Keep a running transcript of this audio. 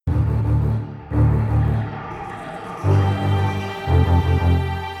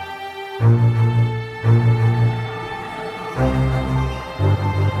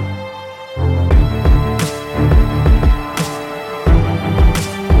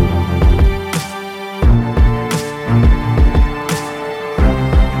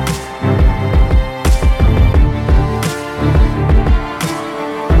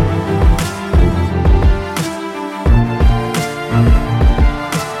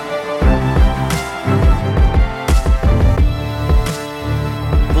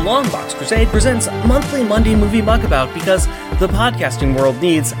Longbox Crusade presents monthly Monday Movie Muckabout because the podcasting world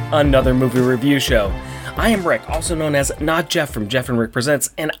needs another movie review show. I am Rick, also known as Not Jeff from Jeff and Rick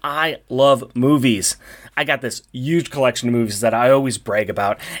Presents, and I love movies. I got this huge collection of movies that I always brag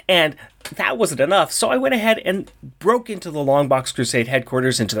about, and that wasn't enough, so I went ahead and broke into the Longbox Crusade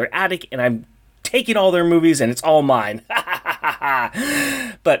headquarters, into their attic, and I'm taking all their movies, and it's all mine.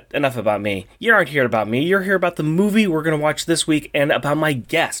 But enough about me. You aren't here about me. You're here about the movie we're going to watch this week and about my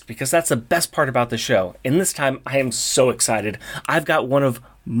guest, because that's the best part about the show. And this time, I am so excited. I've got one of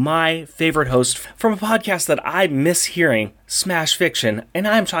my favorite hosts from a podcast that I miss hearing, Smash Fiction, and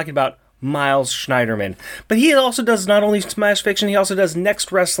I'm talking about Miles Schneiderman. But he also does not only Smash Fiction, he also does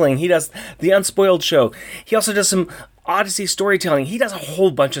Next Wrestling, he does The Unspoiled Show, he also does some Odyssey storytelling. He does a whole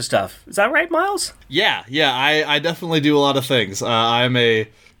bunch of stuff. Is that right, Miles? Yeah, I definitely do a lot of things. I'm a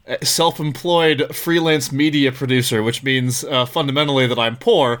self-employed freelance media producer, which means fundamentally that I'm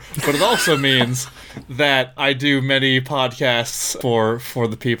poor, but it also means that I do many podcasts for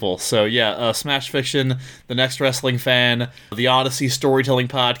the people. So yeah, Smash Fiction, The Next Wrestling Fan, the Odyssey Storytelling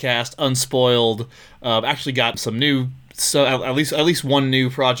Podcast, Unspoiled. Actually got some new. So at least one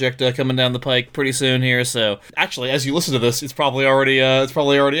new project coming down the pike pretty soon here. So actually, as you listen to this, it's probably already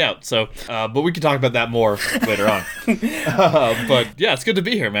out. So, but we can talk about that more later on. But yeah, it's good to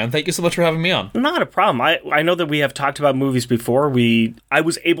be here, man. Thank you so much for having me on. Not a problem. I know that we have talked about movies before. I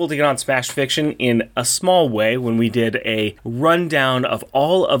was able to get on Smash Fiction in a small way when we did a rundown of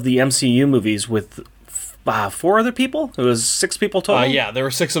all of the MCU movies with 4 other people? It was 6 people total? Yeah, there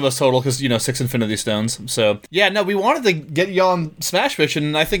were 6 of us total because, 6 Infinity Stones. So, yeah, no, we wanted to get you on Smash Fiction,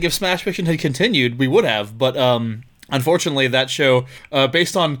 and I think if Smash Fiction had continued, we would have. But, unfortunately, that show,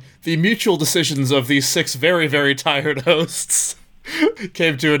 based on the mutual decisions of these 6 very, very tired hosts,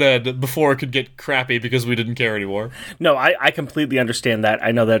 came to an end before it could get crappy because we didn't care anymore. No, I completely understand that.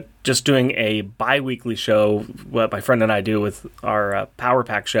 I know that just doing a bi-weekly show, what my friend and I do with our Power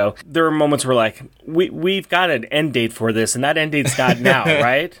Pack show, there are moments where like, we've got an end date for this, and that end date's got now,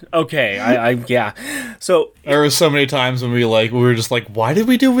 right? Okay, yeah. So there were so many times when we were just like, why did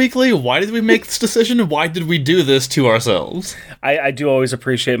we do weekly? Why did we make this decision? Why did we do this to ourselves? I do always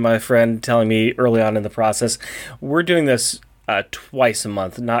appreciate my friend telling me early on in the process, we're doing this twice a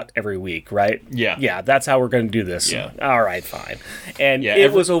month, not every week, right? Yeah. Yeah, that's how we're going to do this. Yeah. All right, fine. And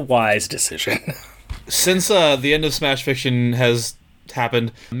it was a wise decision. Since the end of Smash Fiction has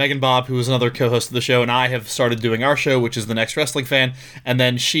happened, Megan Bob, who is another co-host of the show, and I have started doing our show, which is The Next Wrestling Fan, and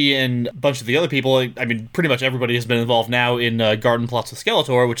then she and a bunch of the other people, I mean, pretty much everybody has been involved now in Garden Plots with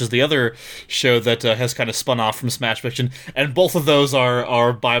Skeletor, which is the other show that has kind of spun off from Smash Fiction, and both of those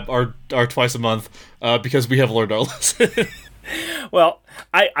are twice a month because we have learned our lesson. Well,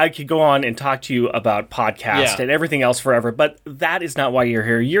 I could go on and talk to you about podcast and everything else forever, but that is not why you're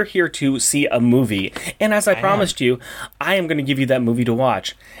here. You're here to see a movie. And as I promised you, I am going to give you that movie to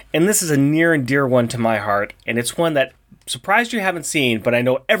watch. And this is a near and dear one to my heart, and it's one that surprised you haven't seen, but I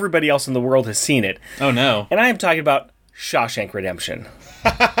know everybody else in the world has seen it. Oh, no. And I am talking about Shawshank Redemption.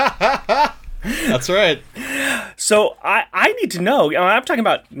 That's right. So I need to know, I'm talking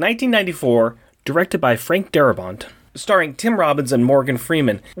about 1994, directed by Frank Darabont, starring Tim Robbins and Morgan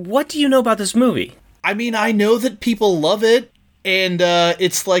Freeman. What do you know about this movie? I mean, I know that people love it, and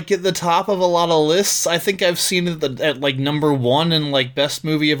it's like at the top of a lot of lists. I think I've seen it at like number 1 in like best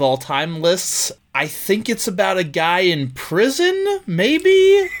movie of all time lists. I think it's about a guy in prison,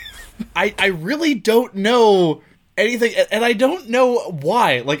 maybe? I really don't know anything, and I don't know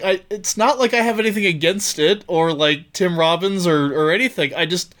why. Like, it's not like I have anything against it, or like Tim Robbins or anything. I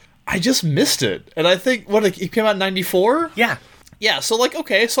just missed it. And I think, it came out in 94? Yeah. Yeah, so, like,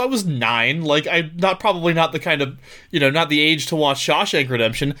 okay, so I was 9. Like, I'm probably not the kind of, not the age to watch Shawshank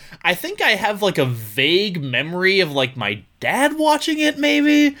Redemption. I think I have, like, a vague memory of, like, my dad watching it,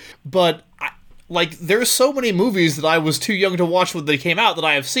 maybe. But, there's so many movies that I was too young to watch when they came out that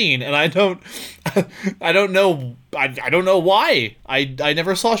I have seen, and I don't know why. I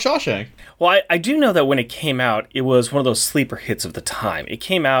never saw Shawshank. Well, I do know that when it came out, it was one of those sleeper hits of the time. It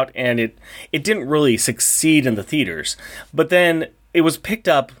came out, and it didn't really succeed in the theaters. But then it was picked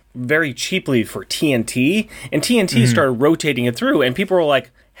up very cheaply for TNT, and TNT started rotating it through, and people were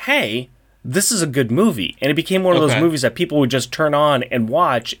like, hey, this is a good movie. And it became one of those movies that people would just turn on and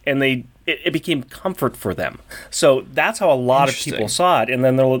watch, and it became comfort for them. So that's how a lot of people saw it, and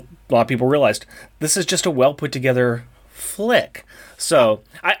then a lot of people realized, this is just a well-put-together flick. So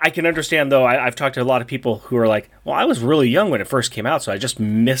I can understand, though, I've talked to a lot of people who are like, well, I was really young when it first came out, so I just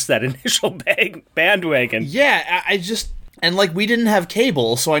missed that initial bandwagon. Yeah, and like, we didn't have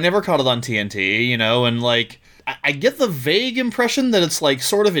cable, so I never caught it on TNT, and like, I get the vague impression that it's like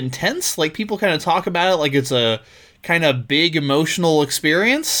sort of intense. Like people kind of talk about it like it's a kind of big emotional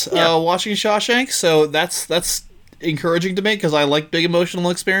experience watching Shawshank. So that's encouraging to me because I like big emotional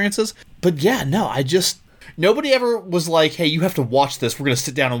experiences. But yeah, no, nobody ever was like, hey, you have to watch this. We're going to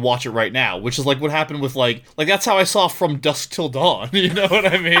sit down and watch it right now, which is like what happened with like that's how I saw From Dusk Till Dawn. You know what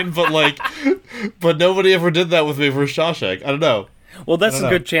I mean? But nobody ever did that with me for Shawshank. I don't know. Well, that's a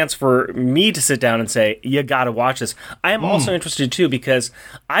good chance for me to sit down and say, you gotta watch this. I am also interested, too, because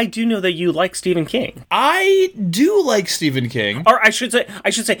I do know that you like Stephen King. I do like Stephen King. Or I should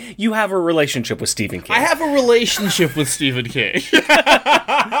say, you have a relationship with Stephen King. I have a relationship with Stephen King.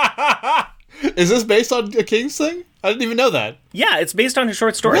 Is this based on a King's thing? I didn't even know that. Yeah, it's based on his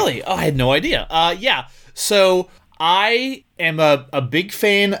short story. Really? Oh, I had no idea. Yeah. So I am a big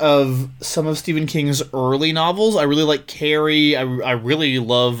fan of some of Stephen King's early novels. I really like Carrie. I really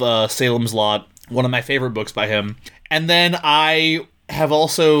love Salem's Lot, one of my favorite books by him. And then I have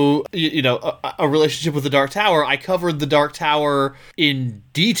also, a relationship with The Dark Tower. I covered The Dark Tower in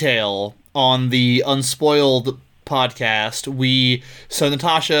detail on the Unspoiled podcast. So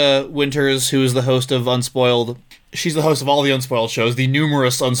Natasha Winters, who is the host of Unspoiled, she's the host of all the Unspoiled shows, the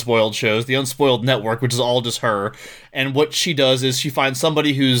numerous Unspoiled shows, the Unspoiled Network, which is all just her. And what she does is she finds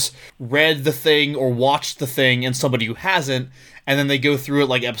somebody who's read The Thing or watched The Thing and somebody who hasn't, and then they go through it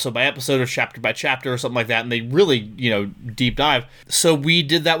like episode by episode or chapter by chapter or something like that, and they really, deep dive. So we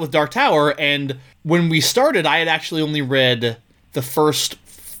did that with Dark Tower, and when we started, I had actually only read the first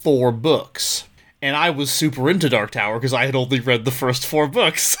 4 books. And I was super into Dark Tower because I had only read the first 4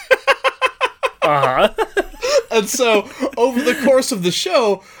 books. Uh-huh. And so, over the course of the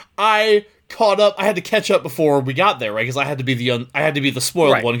show, I caught up. I had to catch up before we got there, right? Because I had to be the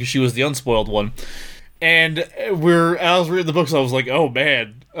spoiled one because she was the unspoiled one. And I was reading the books, and I was like, "Oh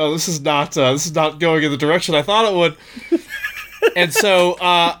man, this is not going in the direction I thought it would." And so,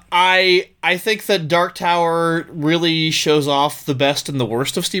 I think that Dark Tower really shows off the best and the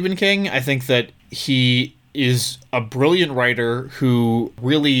worst of Stephen King. I think that he is a brilliant writer who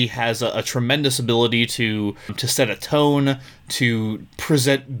really has a tremendous ability to set a tone, to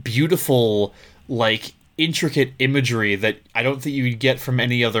present beautiful, like, intricate imagery that I don't think you'd get from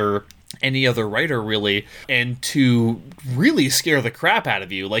any other writer, really, and to really scare the crap out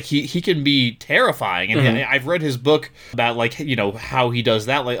of you. Like, he can be terrifying, and I've read his book about, like, how he does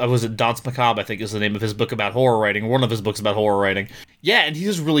that. Like, was it Danse Macabre, I think is the name of his book about horror writing, one of his books about horror writing. Yeah, and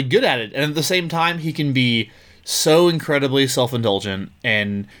he's just really good at it, and at the same time, he can be so incredibly self-indulgent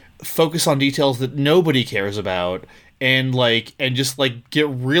and focus on details that nobody cares about, and just get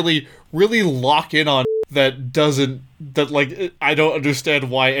really, really lock in on I don't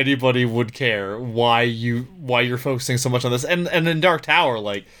understand why anybody would care, why you're focusing so much on this. And in Dark Tower,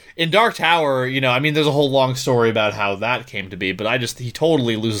 there's a whole long story about how that came to be, but he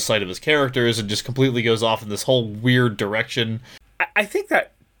totally loses sight of his characters and just completely goes off in this whole weird direction. I think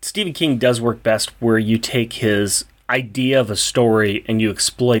that Stephen King does work best where you take his idea of a story and you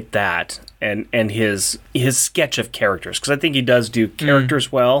exploit that and his sketch of characters, because I think he does do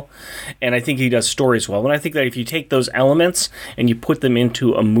characters well, and I think he does stories well. And I think that if you take those elements and you put them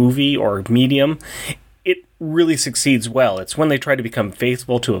into a movie or a medium, it really succeeds well. It's when they try to become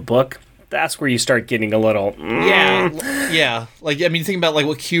faithful to a book, that's where you start getting a little yeah. Think about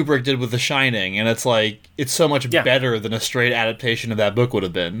what Kubrick did with The Shining, and it's so much better than a straight adaptation of that book would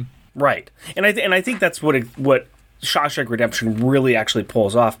have been. Right, and I think that's what Shawshank Redemption really actually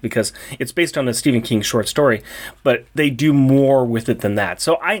pulls off, because it's based on a Stephen King short story, but they do more with it than that.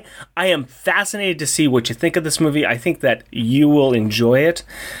 So I am fascinated to see what you think of this movie. I think that you will enjoy it.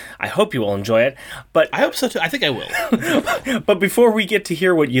 I hope you will enjoy it. But I hope so too. I think I will. But before we get to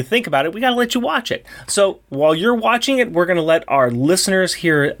hear what you think about it, we got to let you watch it. So while you're watching it, we're going to let our listeners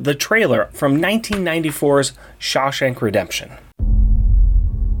hear the trailer from 1994's Shawshank Redemption.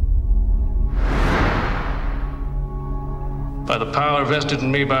 By the power vested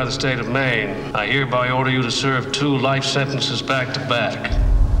in me by the state of Maine, I hereby order you to serve 2 life sentences back to back,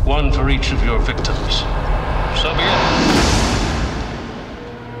 1 for each of your victims. So be it.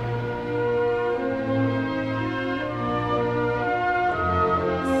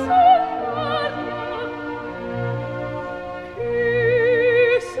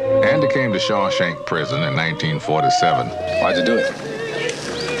 Andy came to Shawshank Prison in 1947. Why'd you do it?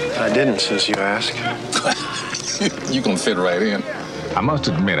 I didn't, since you asked. You can fit right in. I must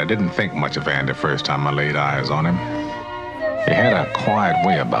admit, I didn't think much of Andy the first time I laid eyes on him. He had a quiet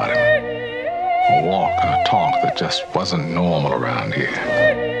way about him. A walk and a talk that just wasn't normal around here.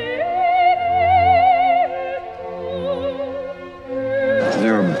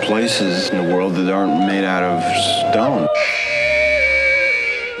 There are places in the world that aren't made out of stone.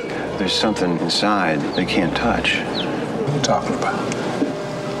 There's something inside they can't touch. What are you talking about?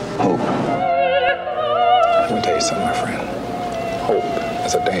 Hope. Let me tell you something, my friend. Hope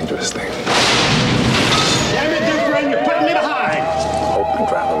is a dangerous thing. Damn it, Dufresne, you're putting me behind. Hope can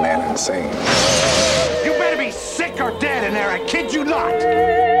drive a man insane. You better be sick or dead in there, I kid you not.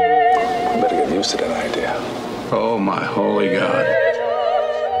 I better get used to that idea. Oh, my holy God.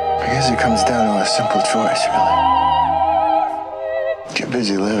 I guess it comes down to a simple choice, really. Get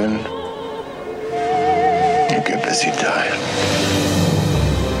busy living, or get busy dying.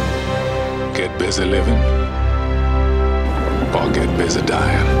 Get busy living, or get busy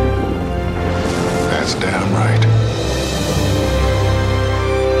dying. That's damn right.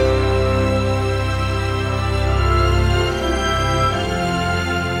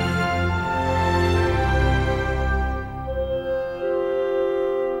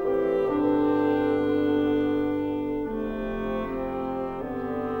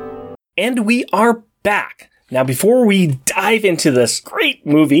 And we are back. Now, before we dive into this great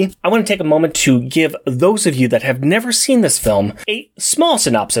movie, I want to take a moment to give those of you that have never seen this film a small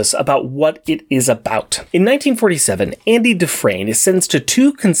synopsis about what it is about. In 1947, Andy Dufresne is sentenced to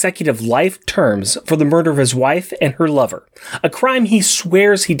 2 consecutive life terms for the murder of his wife and her lover, a crime he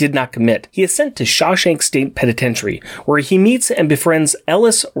swears he did not commit. He is sent to Shawshank State Penitentiary, where he meets and befriends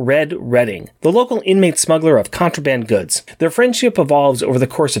Ellis Red Redding, the local inmate smuggler of contraband goods. Their friendship evolves over the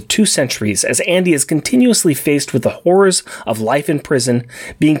course of 2 centuries as Andy is continuously faced with the horrors of life in prison,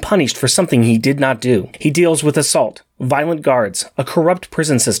 being punished for something he did not do. He deals with assault, violent guards, a corrupt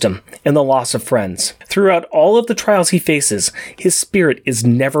prison system, and the loss of friends. Throughout all of the trials he faces, his spirit is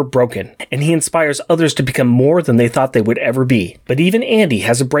never broken, and he inspires others to become more than they thought they would ever be. But even Andy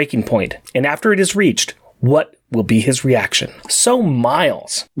has a breaking point, and after it is reached, what will be his reaction? So,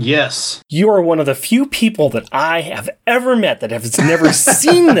 Miles. Yes. You are one of the few people that I have ever met that has never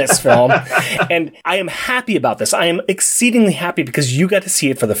seen this film, and I am happy about this. I am exceedingly happy because you got to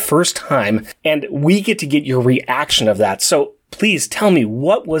see it for the first time, and we get to get your reaction of that. So, please tell me,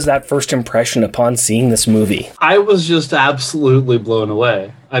 what was that first impression upon seeing this movie? I was just absolutely blown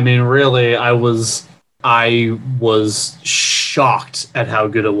away. I mean, really, I was shocked at how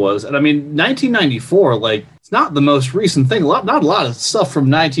good it was. And I mean, 1994, like, it's not the most recent thing. Not a lot of stuff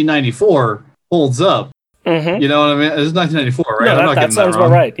from 1994 holds up. Mm-hmm. You know what I mean? It's 1994, right? No, that sounds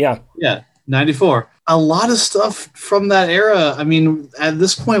about right, yeah. Yeah, 94. A lot of stuff from that era. I mean, at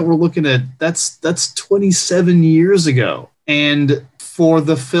this point, we're looking at, that's 27 years ago. And for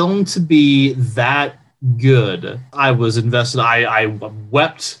the film to be that good, I was invested. I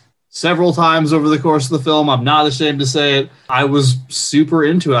wept several times over the course of the film. I'm not ashamed to say it. I was super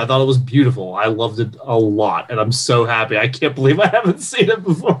into it. I thought it was beautiful. I loved it a lot, and I'm so happy. I can't believe I haven't seen it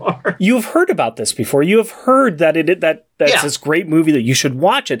before. You've heard about this before. You have heard that that's this great movie that you should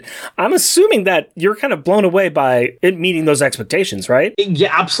watch it. I'm assuming that you're kind of blown away by it meeting those expectations, right?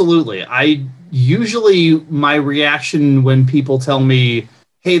 Yeah, absolutely. My reaction when people tell me,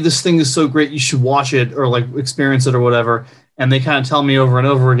 hey, this thing is so great, you should watch it or like experience it or whatever, and they kind of tell me over and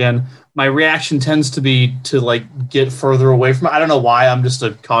over again, my reaction tends to be to like get further away from it. I don't know why. I'm just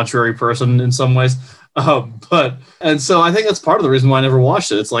a contrary person in some ways. And so I think that's part of the reason why I never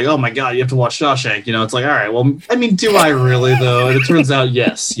watched it. It's like, oh my God, you have to watch Shawshank. You know, it's like, all right, well, I mean, do I really though? And it turns out,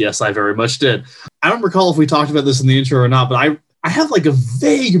 yes, I very much did. I don't recall if we talked about this in the intro or not, but I have like a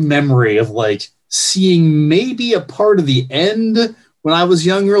vague memory of like seeing maybe a part of the end when I was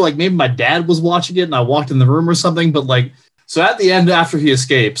younger. Like maybe my dad was watching it and I walked in the room or something, but like, so at the end, after he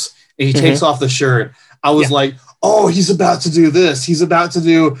escapes and he takes off the shirt, I was like, oh, he's about to do this. He's about to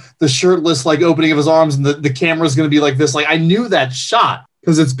do the shirtless, like opening of his arms and the camera's going to be like this. Like I knew that shot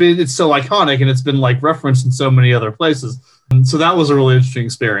because it's so iconic and it's been like referenced in so many other places. And so that was a really interesting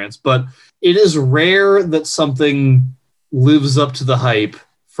experience, but it is rare that something lives up to the hype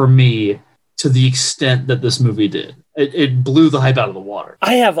for me to the extent that this movie did. It blew the hype out of the water.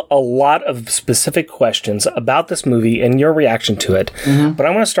 I have a lot of specific questions about this movie and your reaction to it, but I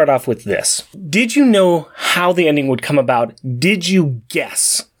want to start off with this. Did you know how the ending would come about? Did you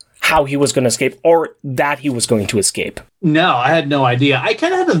guess how he was going to escape or that he was going to escape? No, I had no idea. I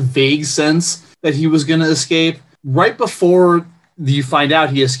kind of had a vague sense that he was going to escape. Right before you find out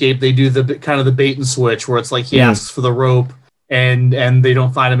he escaped, they do the kind of the bait and switch where it's like he asks for the rope and they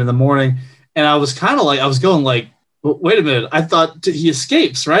don't find him in the morning. And I was kind of like, I was going like, wait a minute, I thought he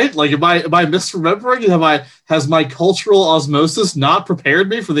escapes, right? Like, am I misremembering? Has my cultural osmosis not prepared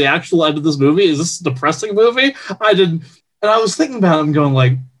me for the actual end of this movie? Is this a depressing movie? I didn't. And I was thinking about it and going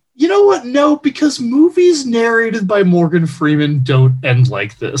like, You know what? No, because movies narrated by Morgan Freeman don't end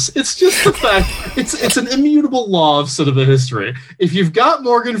like this. It's just the fact it's an immutable law of cinema history. If you've got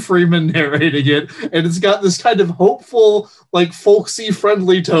Morgan Freeman narrating it and it's got this kind of hopeful, like folksy,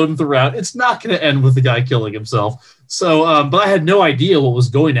 friendly tone throughout, it's not going to end with the guy killing himself. So, but I had no idea what was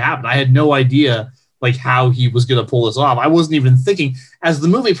going to happen. I had no idea like how he was going to pull this off. I wasn't even thinking as the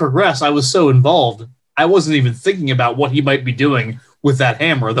movie progressed. I was so involved. I wasn't even thinking about what he might be doing with that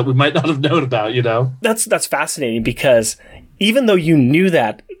hammer that we might not have known about, you know? That's fascinating because even though you knew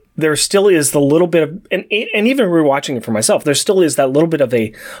that, there still is the little bit of, and even rewatching it for myself, there still is that little bit of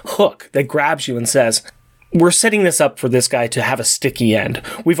a hook that grabs you and says, we're setting this up for this guy to have a sticky end.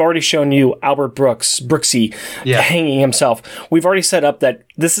 We've already shown you Albert Brooksy hanging himself. We've already set up that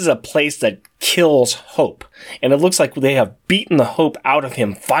this is a place that kills hope. And it looks like they have beaten the hope out of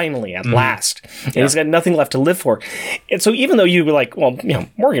him finally at last. And he's got nothing left to live for. And so even though you were like, well, you know,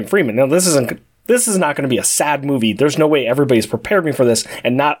 Morgan Freeman, no, this is not going to be a sad movie. There's no way everybody's prepared me for this.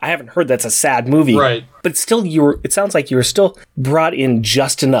 And I haven't heard that's a sad movie. Right. But still, it sounds like you were still brought in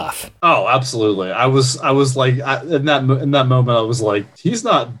just enough. Oh, absolutely. I was like, in that moment, I was like, he's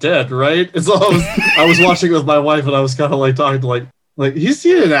not dead, right? And so I was watching it with my wife and I was kind of like talking to like he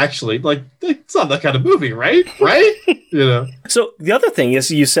didn't actually, like, it's not that kind of movie, right? Right? You know? So the other thing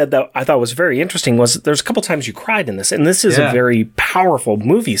is you said that I thought was very interesting was there's a couple times you cried in this, and this is a very powerful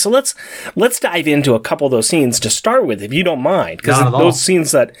movie. So let's dive into a couple of those scenes to start with, if you don't mind, because those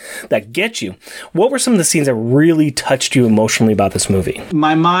scenes that get you. What were some of the scenes that really touched you emotionally about this movie?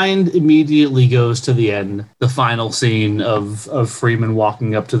 My mind immediately goes to the end, the final scene of Freeman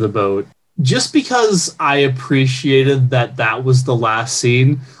walking up to the boat. Just because I appreciated that was the last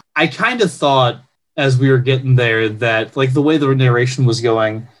scene, I kind of thought as we were getting there that, like, the way the narration was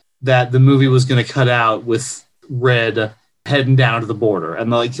going, that the movie was going to cut out with Red heading down to the border.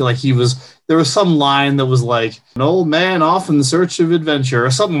 And like there was some line that was like, an old man off in search of adventure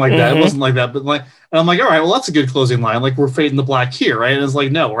or something like that. It wasn't like that, but like, and I'm like, all right, well, that's a good closing line. Like, we're fading the black here, right? And it's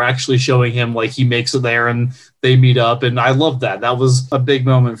like, no, we're actually showing him, like, he makes it there and they meet up. And I loved that. That was a big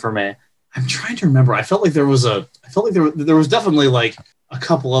moment for me. I'm trying to remember. I felt like there was definitely like a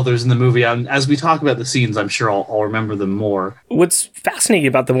couple others in the movie. And as we talk about the scenes, I'm sure I'll remember them more. What's fascinating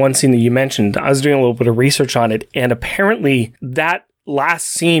about the one scene that you mentioned, I was doing a little bit of research on it, and apparently that last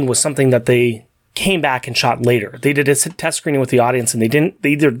scene was something that they came back and shot later. They did a test screening with the audience, and they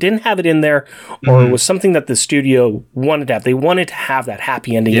either didn't have it in there, or it was something that the studio wanted to have. They wanted to have that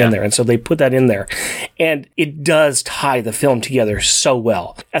happy ending in there, and so they put that in there. And it does tie the film together so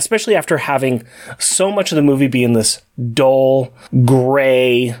well, especially after having so much of the movie be in this dull,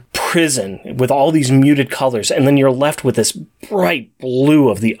 gray prison with all these muted colors, and then you're left with this bright blue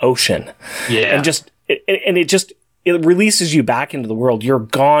of the ocean. Yeah. And it releases you back into the world. You're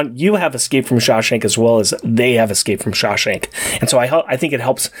gone. You have escaped from Shawshank as well as they have escaped from Shawshank. And so I think it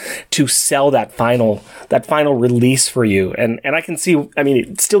helps to sell that final release for you. And I can see, I mean,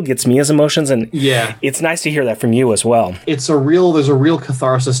 it still gets me as emotions, and it's nice to hear that from you as well. There's a real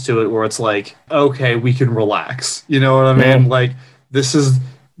catharsis to it where it's like, okay, we can relax. You know what I mean? Like, this is,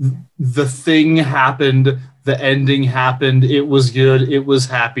 the thing happened, the ending happened, it was good, it was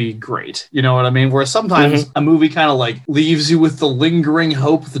happy, great. You know what I mean? Where sometimes a movie kind of like leaves you with the lingering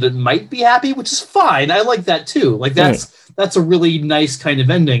hope that it might be happy, which is fine. I like that too. Like, that's a really nice kind of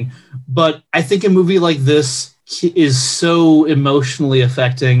ending. But I think a movie like this is so emotionally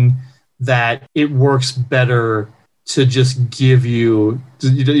affecting that it works better to just give you,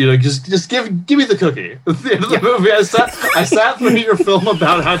 just give me the cookie. At the end of the movie, I sat through your film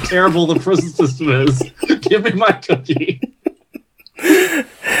about how terrible the prison system is. Give me my cookie.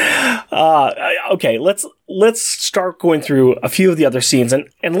 Okay, let's start going through a few of the other scenes, and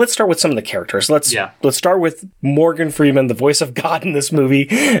let's start with some of the characters. Let's start with Morgan Freeman, the voice of God in this movie.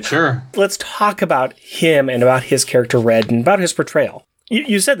 Sure. Let's talk about him and about his character Red and about his portrayal.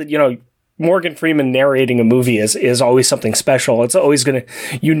 You said that, Morgan Freeman narrating a movie is always something special. It's always going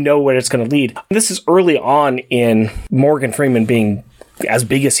to, where it's going to lead. This is early on in Morgan Freeman being as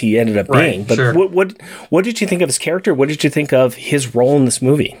big as he ended up being. But what did you think of his character? What did you think of his role in this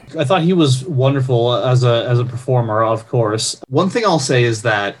movie? I thought he was wonderful as a performer, of course. One thing I'll say is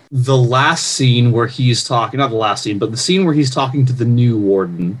that the last scene where he's talking, not the last scene, but the scene where he's talking to the new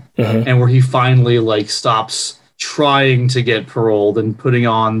warden and where he finally stops trying to get paroled and putting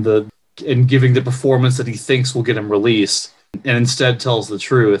on and giving the performance that he thinks will get him released and instead tells the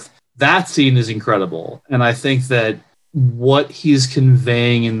truth. That scene is incredible. And I think that what he's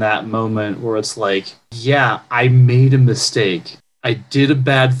conveying in that moment where it's like, yeah, I made a mistake. I did a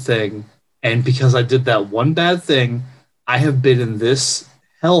bad thing. And because I did that one bad thing, I have been in this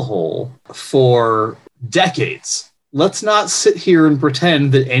hellhole for decades. Let's not sit here and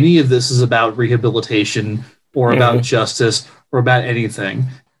pretend that any of this is about rehabilitation or about justice or about anything,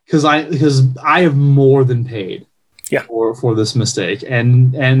 because I have more than paid for this mistake,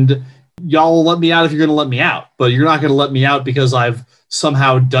 and y'all will let me out if you're going to let me out, but you're not going to let me out because I've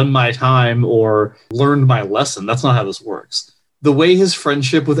somehow done my time or learned my lesson. That's not how this works. The way his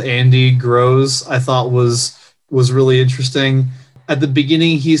friendship with Andy grows, I thought was really interesting. At the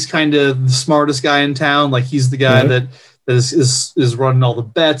beginning, he's kind of the smartest guy in town. Like, he's the guy that is running all the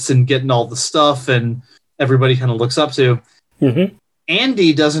bets and getting all the stuff, and everybody kind of looks up to.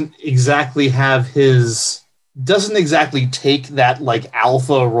 Andy doesn't exactly take that like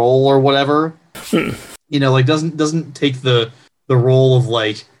alpha role or whatever. You know, like doesn't take the role of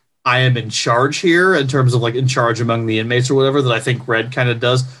like, I am in charge here, in terms of like in charge among the inmates or whatever, that I think Red kind of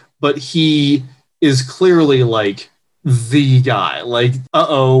does. But he is clearly like the guy. Like,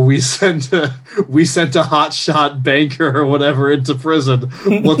 we sent a hotshot banker or whatever into prison.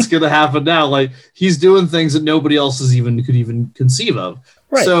 What's gonna happen now? Like, he's doing things that nobody else could even conceive of.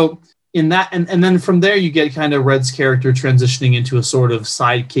 Right. So in that, and then from there you get kind of Red's character transitioning into a sort of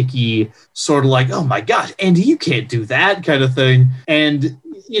sidekicky, sort of like, oh my God, Andy, you can't do that kind of thing. And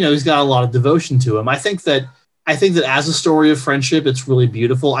you know, he's got a lot of devotion to him. I think that as a story of friendship, it's really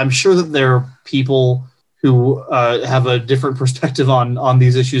beautiful. I'm sure that there are people who have a different perspective on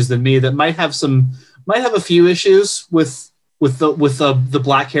these issues than me that might have a few issues with the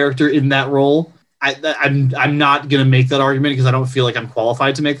black character in that role. I'm not going to make that argument because I don't feel like I'm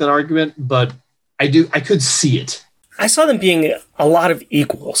qualified to make that argument, but I could see it. I saw them being a lot of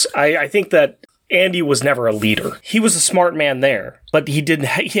equals. I think that Andy was never a leader. He was a smart man there, but he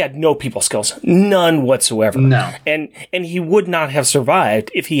had no people skills, none whatsoever. No. And he would not have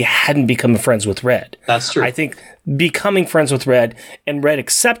survived if he hadn't become friends with Red. That's true. I think becoming friends with Red and Red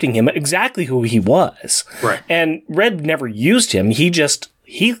accepting him exactly who he was. Right. And Red never used him.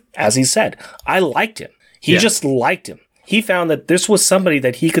 He, as he said, I liked him. He just liked him. He found that this was somebody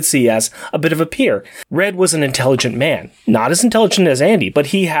that he could see as a bit of a peer. Red was an intelligent man. Not as intelligent as Andy, but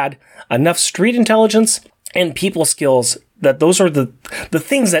he had enough street intelligence and people skills that those are the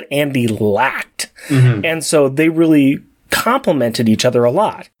things that Andy lacked. And so they really complemented each other a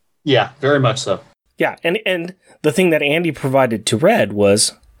lot. Yeah, very much so. Yeah, and the thing that Andy provided to Red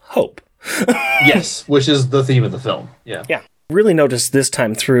was hope. Yes, which is the theme of the film. Yeah. Yeah. Really noticed this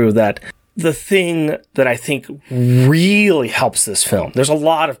time through that the thing that I think really helps this film, there's a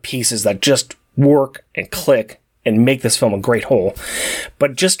lot of pieces that just work and click and make this film a great whole,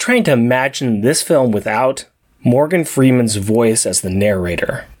 but just trying to imagine this film without Morgan Freeman's voice as the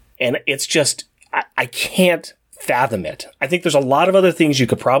narrator, and it's just, I can't fathom it. I think there's a lot of other things you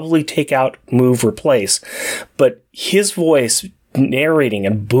could probably take out, move, replace, but his voice narrating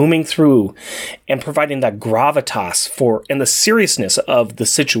and booming through and providing that gravitas and the seriousness of the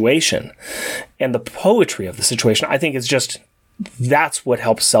situation and the poetry of the situation, I think that's what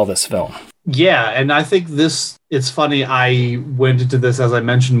helps sell this film. Yeah, and I think it's funny, I went into this, as I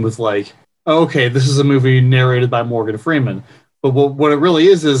mentioned, with like, okay, this is a movie narrated by Morgan Freeman, but what it really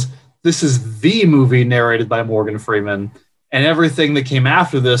is this is the movie narrated by Morgan Freeman. And everything that came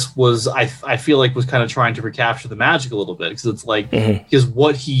after this was, I feel like, was kind of trying to recapture the magic a little bit, because it's like, because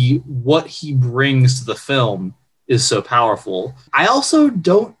what he brings to the film is so powerful. I also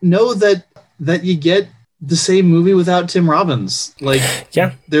don't know that you get the same movie without Tim Robbins. Like,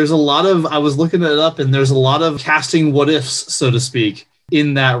 yeah, there's a lot of, I was looking it up, and there's a lot of casting what ifs, so to speak,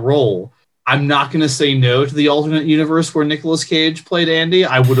 in that role. I'm not going to say no to the alternate universe where Nicolas Cage played Andy.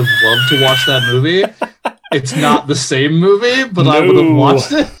 I would have loved to watch that movie. It's not the same movie, but I would have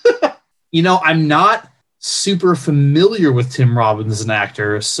watched it. You know, I'm not super familiar with Tim Robbins as an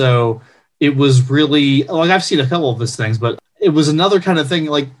actor, so it was really, like, I've seen a couple of his things, but it was another kind of thing.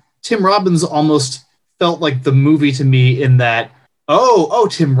 Like, Tim Robbins almost felt like the movie to me in that, oh,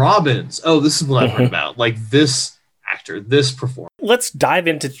 Tim Robbins. Oh, this is what I've heard about. Like, this actor, this performer. Let's dive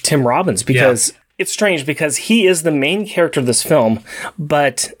into Tim Robbins, because it's strange, because he is the main character of this film,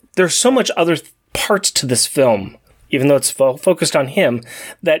 but there's so much other parts to this film, even though it's focused on him,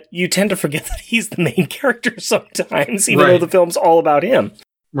 that you tend to forget that he's the main character sometimes, even though the film's all about him.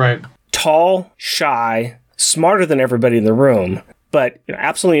 Right. Tall, shy, smarter than everybody in the room, but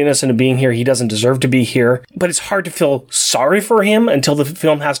absolutely innocent of being here. He doesn't deserve to be here, but it's hard to feel sorry for him until the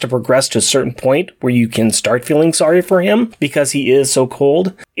film has to progress to a certain point where you can start feeling sorry for him because he is so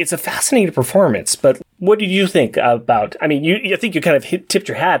cold. It's a fascinating performance, but what did you think about, I mean, I think you kind of tipped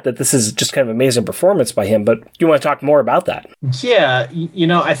your hat that this is just kind of an amazing performance by him, but you want to talk more about that? Yeah, you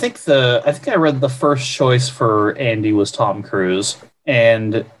know, I think I read the first choice for Andy was Tom Cruise.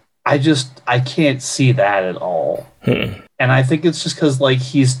 And I can't see that at all. And I think it's just because like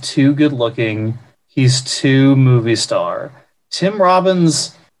he's too good looking, he's too movie star. Tim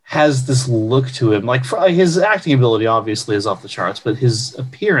Robbins has this look to him, like his acting ability obviously is off the charts, but his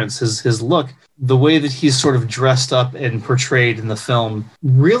appearance, his look, the way that he's sort of dressed up and portrayed in the film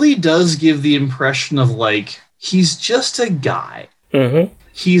really does give the impression of like he's just a guy. Mm-hmm.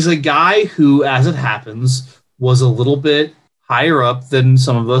 He's a guy who, as it happens, was a little bit higher up than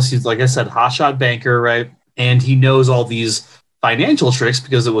some of us. He's, like I said, hotshot banker, right? And he knows all these financial tricks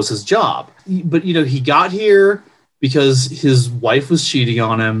because it was his job. But, you know, he got here because his wife was cheating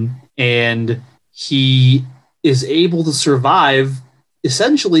on him, and he is able to survive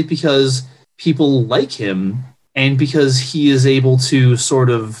essentially because people like him and because he is able to sort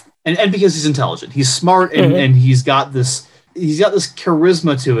of, and because he's intelligent. He's smart, and, and he's got this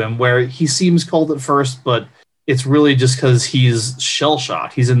charisma to him where he seems cold at first, but it's really just because he's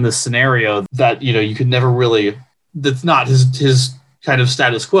shell-shocked. He's in this scenario that, you know, you could never really, that's not his kind of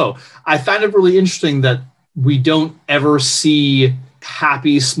status quo. I find it really interesting that we don't ever see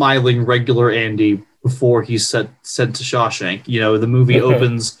happy, smiling, regular Andy before he's sent to Shawshank. You know, the movie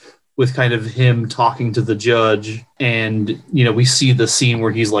opens with kind of him talking to the judge, and, you know, we see the scene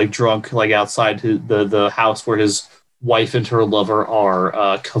where he's like drunk, like outside the house where his wife and her lover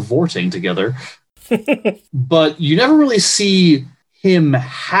are cavorting together. But you never really see him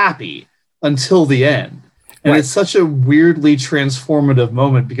happy until the end. And it's such a weirdly transformative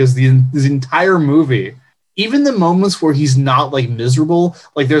moment because the entire movie, even the moments where he's not like miserable,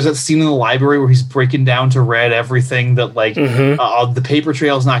 like there's that scene in the library where he's breaking down to Red everything that like the paper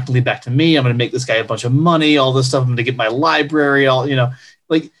trail is not going to lead back to me. I'm going to make this guy a bunch of money, all this stuff. I'm going to get my library, all, you know,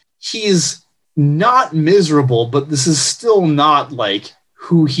 like he's not miserable, but this is still not like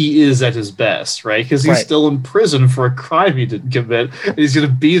who he is at his best, right? Because he's still in prison for a crime he didn't commit, and he's going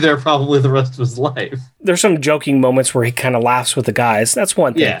to be there probably the rest of his life. There's some joking moments where he kind of laughs with the guys. That's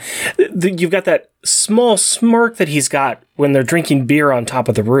one thing. Yeah. You've got that small smirk that he's got when they're drinking beer on top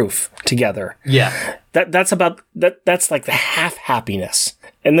of the roof together. Yeah. That's like the half happiness.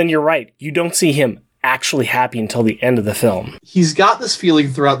 And then you're right. You don't see him actually happy until the end of the film. He's got this feeling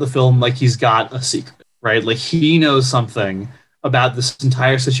throughout the film like he's got a secret, right? Like he knows something about this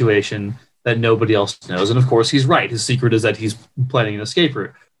entire situation that nobody else knows. And of course, he's right. His secret is that he's planning an escape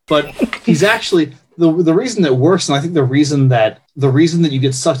route. But he's actually, the reason that works, and I think the reason that you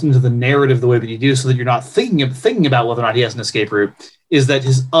get sucked into the narrative the way that you do so that you're not thinking about whether or not he has an escape route, is that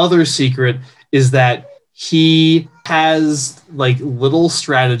his other secret is that he has like little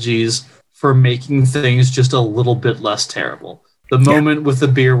strategies for making things just a little bit less terrible. The moment with the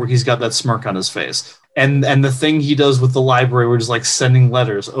beer where he's got that smirk on his face. And the thing he does with the library, we're just like sending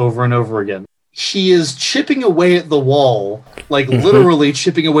letters over and over again. He is chipping away at the wall, like literally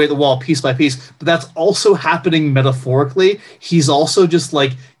chipping away at the wall piece by piece. But that's also happening metaphorically. He's also just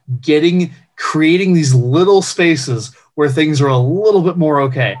like creating these little spaces where things are a little bit more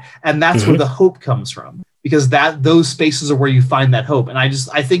okay. And that's where the hope comes from, because those spaces are where you find that hope. And I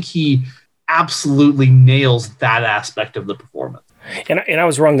think he absolutely nails that aspect of the performance. And I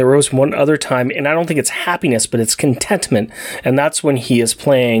was wrong. There was one other time, and I don't think it's happiness, but it's contentment. And that's when he is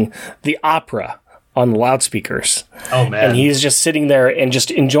playing the opera on the loudspeakers. Oh, man. And he's just sitting there and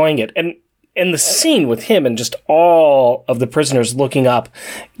just enjoying it. And the scene with him and just all of the prisoners looking up,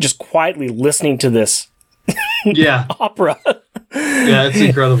 just quietly listening to this opera. Yeah, it's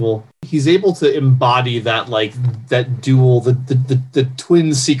incredible. He's able to embody that, like, that dual, the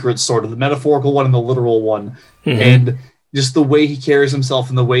twin secrets, sort of, the metaphorical one and the literal one. And just the way he carries himself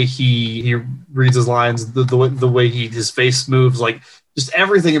and the way he reads his lines, the way his face moves, like just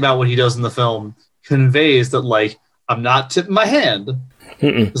everything about what he does in the film conveys that, like, I'm not tipping my hand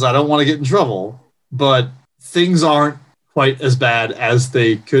because I don't want to get in trouble, but things aren't quite as bad as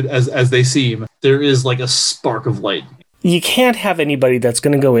they could, as they seem. There is like a spark of light. You can't have anybody that's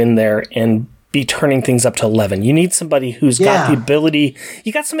going to go in there and be turning things up to 11. You need somebody who's got the ability.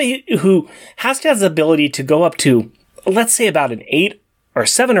 You got somebody who has to have the ability to go up to, let's say, about an 8 or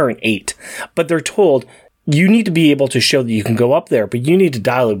 7 or an 8, but they're told you need to be able to show that you can go up there, but you need to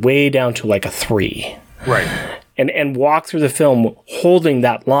dial it way down to like a 3. Right. And walk through the film holding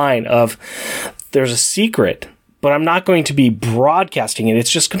that line of, there's a secret, but I'm not going to be broadcasting it.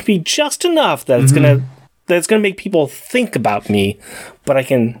 It's just going to be just enough that it's going to make people think about me, but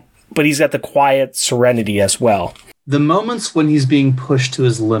he's got the quiet serenity as well. The moments when he's being pushed to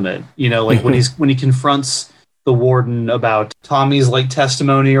his limit, you know, like when he confronts the warden about Tommy's like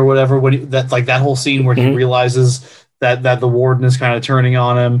testimony or whatever, that whole scene where he realizes that the warden is kind of turning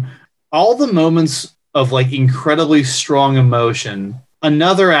on him. All the moments of like incredibly strong emotion,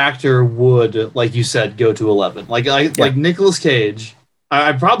 another actor would, like you said, go to 11. Like Nicolas Cage,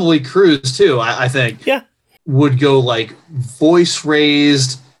 I probably Cruise too. I think would go like voice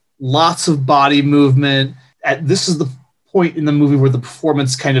raised, lots of body movement. This is the point in the movie where the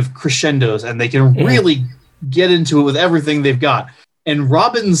performance kind of crescendos and they can really get into it with everything they've got. And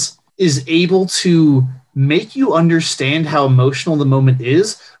Robbins is able to make you understand how emotional the moment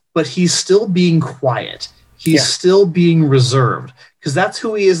is, but he's still being quiet. He's still being reserved, because that's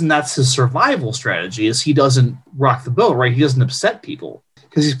who he is, and that's his survival strategy, is he doesn't rock the boat, right? He doesn't upset people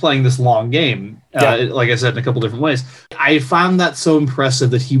because he's playing this long game, like I said, in a couple different ways. I found that so impressive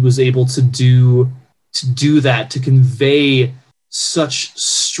that he was able to do that, to convey such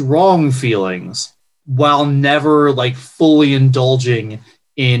strong feelings while never like fully indulging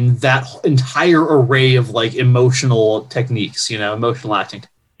in that entire array of like emotional techniques, emotional acting.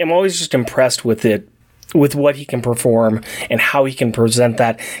 I'm always just impressed with what he can perform and how he can present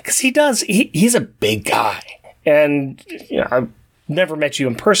that, because he's a big guy, and I've never met you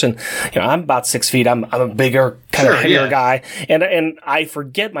in person. I'm about 6 feet. I'm a bigger, kind of heavier guy, and I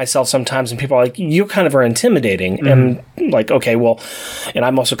forget myself sometimes, and people are like, you kind of are intimidating, and like, okay, well, and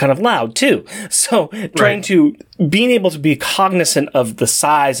I'm also kind of loud too. So being able to be cognizant of the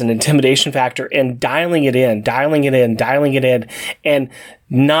size and intimidation factor and dialing it in, and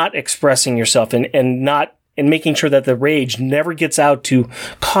not expressing yourself and making sure that the rage never gets out to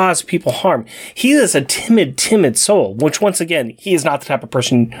cause people harm. He is a timid soul, which once again, he is not the type of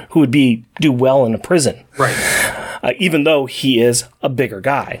person who would do well in a prison. Right. Even though he is a bigger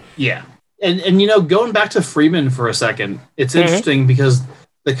guy. Yeah. And going back to Freeman for a second, it's interesting because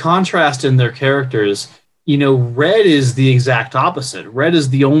the contrast in their characters, Red is the exact opposite. Red is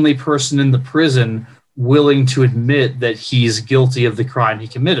the only person in the prison willing to admit that he's guilty of the crime he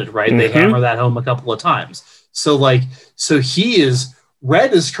committed, right? They hammer that home a couple of times. So Red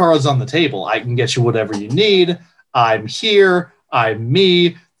is cards on the table. I can get you whatever you need. I'm here. I'm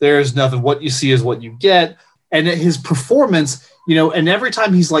me. There's nothing. What you see is what you get. And his performance, and every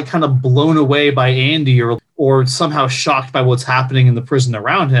time he's like kind of blown away by Andy or somehow shocked by what's happening in the prison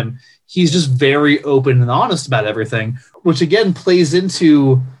around him, he's just very open and honest about everything, which again plays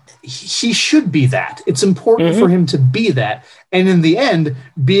into he should be that. It's important for him to be that. And in the end,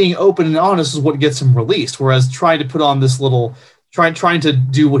 being open and honest is what gets him released. Whereas trying to put on this little, trying to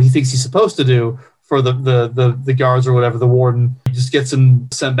do what he thinks he's supposed to do for the guards or whatever, the warden, just gets him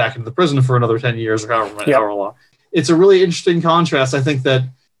sent back into the prison for another 10 years or however long. It's a really interesting contrast. I think that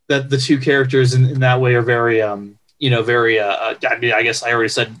the two characters in that way are very, I guess I already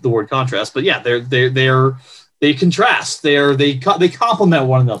said the word contrast, but yeah, they contrast. They complement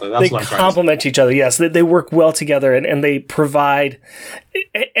one another. That's what I'm trying to say. They complement each other. Yes, they work well together, and they provide.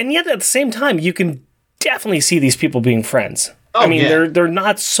 And yet, at the same time, you can definitely see these people being friends. I mean, they're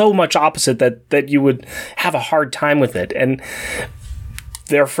not so much opposite that you would have a hard time with it, and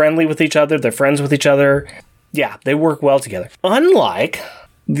they're friendly with each other. They're friends with each other. Yeah, they work well together. Unlike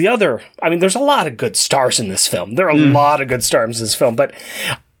the other, there's a lot of good stars in this film. There are a lot of good stars in this film, but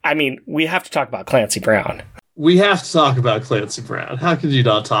we have to talk about Clancy Brown. We have to talk about Clancy Brown. How could you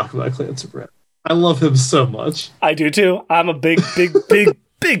not talk about Clancy Brown? I love him so much. I do too. I'm a big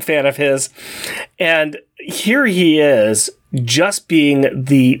fan of his. And here he is, just being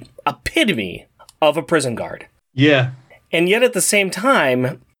the epitome of a prison guard. Yeah. And yet at the same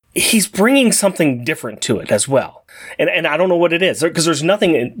time, he's bringing something different to it as well. And I don't know what it is, because there's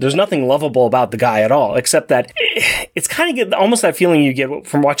nothing lovable about the guy at all, except that it's kind of almost that feeling you get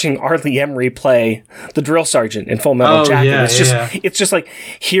from watching Arlie Emery play the drill sergeant in Full Metal Jacket. Yeah, it's just like,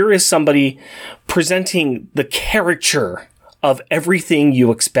 here is somebody presenting the caricature of everything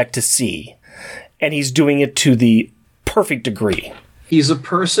you expect to see, and he's doing it to the perfect degree. He's a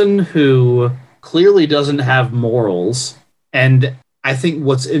person who clearly doesn't have morals, and I think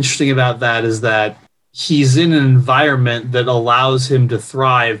what's interesting about that is that he's in an environment that allows him to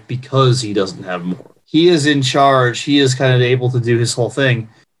thrive because he doesn't have more. He is in charge. He is kind of able to do his whole thing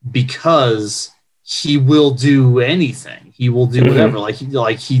because he will do anything. He will do whatever.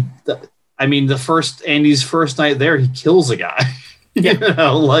 Andy's first night there, he kills a guy.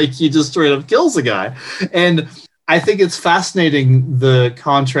 He just straight up kills a guy. And I think it's fascinating, the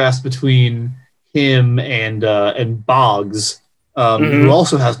contrast between him and Boggs, who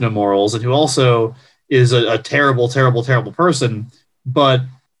also has no morals and who also is a terrible, terrible, terrible person. But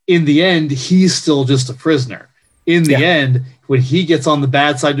in the end, he's still just a prisoner. In the end, when he gets on the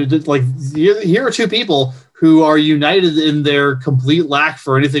bad side, here are two people who are united in their complete lack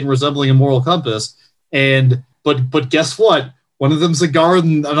for anything resembling a moral compass. But guess what? One of them's a guard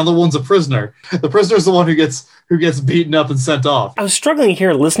and another one's a prisoner. The prisoner's the one who gets beaten up and sent off. I was struggling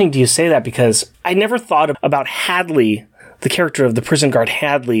here listening to you say that because I never thought about Hadley, the character of the prison guard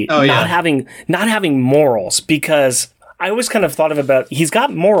Hadley, not having morals, because I always kind of thought of about he's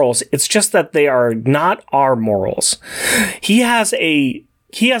got morals. It's just that they are not our morals. He has a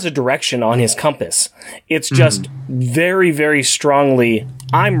direction on his compass. It's just very, very strongly,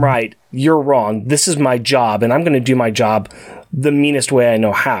 I'm right, you're wrong. This is my job, and I'm going to do my job the meanest way I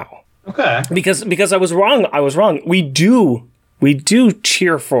know how. Okay. Because I was wrong. We do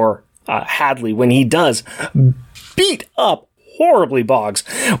cheer for Hadley when he does beat up horribly Boggs,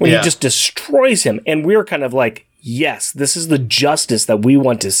 when he just destroys him, and we're kind of like, yes, this is the justice that we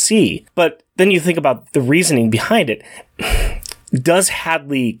want to see. But then you think about the reasoning behind it. Does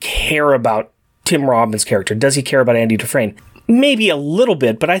Hadley care about Tim Robbins' character? Does he care about Andy Dufresne? Maybe a little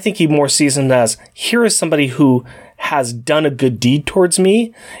bit, but I think he more sees him as, here is somebody who has done a good deed towards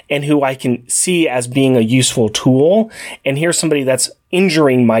me and who I can see as being a useful tool. And here's somebody that's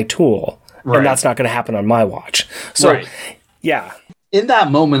injuring my tool. Right. And that's not going to happen on my watch. So, yeah. In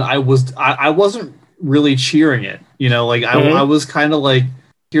that moment, I wasn't really cheering it. You know, like I was kind of like,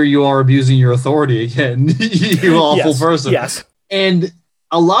 here you are abusing your authority again, you awful person. Yes. And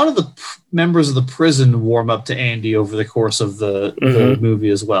a lot of the members of the prison warm up to Andy over the course of the movie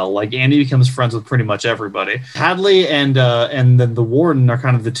as well. Like, Andy becomes friends with pretty much everybody. Hadley and then the warden are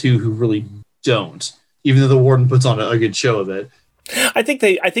kind of the two who really don't, even though the warden puts on a good show of it. I think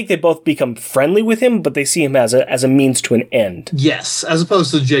they both become friendly with him, but they see him as a means to an end. Yes, as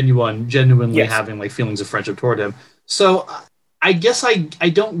opposed to genuinely having like feelings of friendship toward him. So I guess I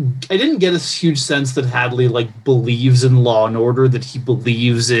didn't get a huge sense that Hadley like believes in law and order, that he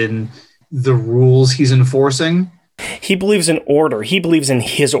believes in the rules he's enforcing. He believes in order. He believes in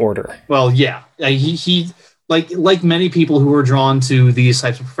his order. Well, yeah, he like many people who are drawn to these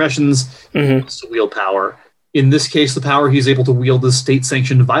types of professions, to wield power. In this case, the power he's able to wield is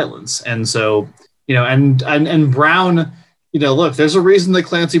state-sanctioned violence, and so and Brown, look, there's a reason that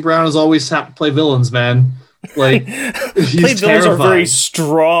Clancy Brown has always had to play villains, man. Like, he's villains are very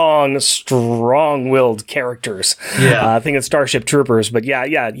strong-willed characters. Yeah, I think it's Starship Troopers, but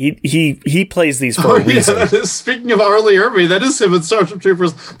yeah, he plays these for a reason. Yeah. Speaking of R. Lee Ermey, that is him in Starship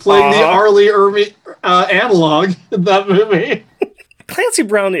Troopers playing the R. Lee Ermey analog in that movie. Clancy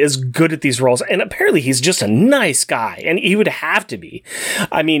Brown is good at these roles, and apparently he's just a nice guy, and he would have to be.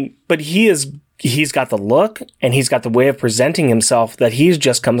 I mean, but he's got the look, and he's got the way of presenting himself that he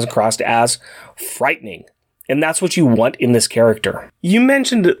just comes across as frightening. And that's what you want in this character. You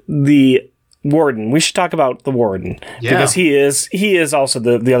mentioned the warden. We should talk about the warden. Yeah. Because he is also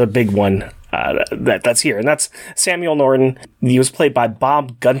the other big one that's here. And that's Samuel Norton. He was played by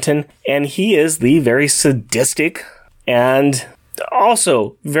Bob Gunton. And he is the very sadistic and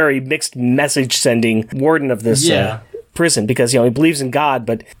also very mixed message sending warden of this prison. Because, he believes in God,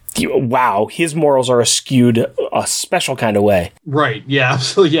 but wow, his morals are skewed a special kind of way. Right, yeah,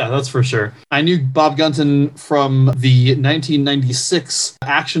 absolutely, yeah, that's for sure. I knew Bob Gunton from the 1996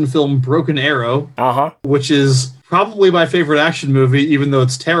 action film Broken Arrow, which is probably my favorite action movie, even though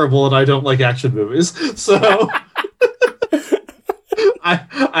it's terrible and I don't like action movies. So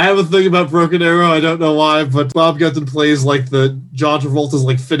I have a thing about Broken Arrow, I don't know why, but Bob Gunton plays like the John Travolta's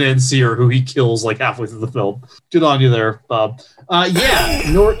like financier who he kills like halfway through the film. Good on you there, Bob.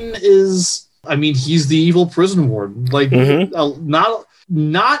 Norton is, he's the evil prison warden. Like,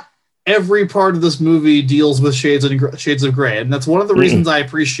 not every part of this movie deals with shades of gray, and that's one of the reasons I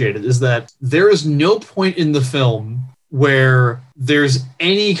appreciate it, is that there is no point in the film where there's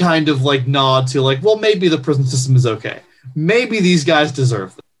any kind of like nod to like, well, maybe the prison system is okay. Maybe these guys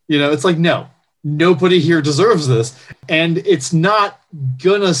deserve this. It's like, no, nobody here deserves this. And it's not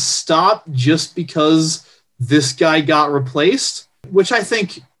gonna stop just because this guy got replaced, which I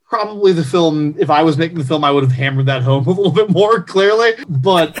think probably the film, if I was making the film, I would have hammered that home a little bit more clearly.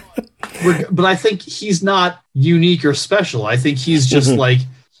 But I think he's not unique or special. I think he's just like,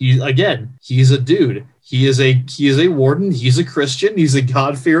 he's a dude. He is a warden. He's a Christian. He's a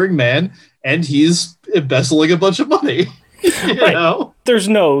God-fearing man. And he's embezzling a bunch of money. You know? There's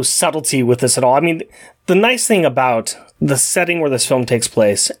no subtlety with this at all. The nice thing about the setting where this film takes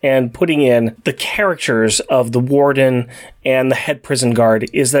place and putting in the characters of the warden and the head prison guard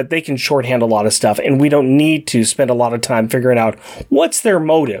is that they can shorthand a lot of stuff, and we don't need to spend a lot of time figuring out what's their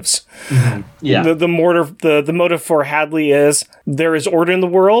motives. Yeah. The motive for Hadley is, there is order in the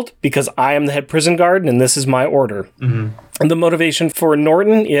world because I am the head prison guard and this is my order. And the motivation for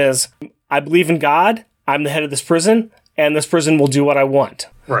Norton is, I believe in God, I'm the head of this prison, and this prison will do what I want.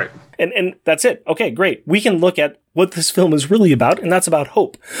 Right. And that's it. Okay, great. We can look at what this film is really about, and that's about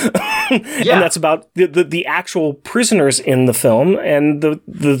hope. And that's about the actual prisoners in the film and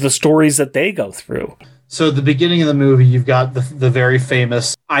the stories that they go through. So at the beginning of the movie, you've got the very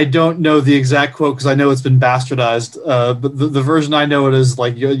famous, I don't know the exact quote because I know it's been bastardized, but the version I know it is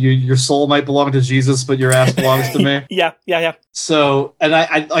like, your soul might belong to Jesus, but your ass belongs to me. Yeah. So, and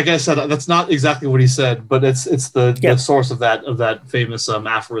I like I said, that's not exactly what he said, but it's the source of that famous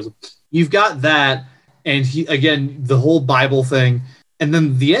aphorism. You've got that, and the whole Bible thing, and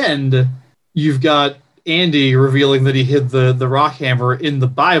then the end, you've got Andy revealing that he hid the rock hammer in the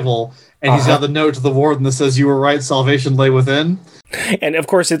Bible. And he's got the note to the warden that says, "You were right, salvation lay within." And of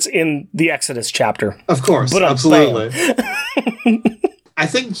course, it's in the Exodus chapter. Of course, but absolutely. I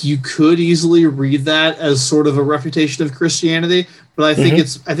think you could easily read that as sort of a refutation of Christianity, but I think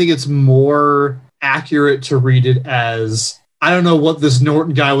it's more accurate to read it as, I don't know what this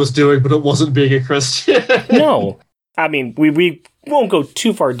Norton guy was doing, but it wasn't being a Christian. No. I mean, we won't go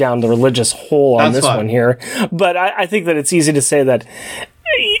too far down the religious hole on this one here, but I think that it's easy to say that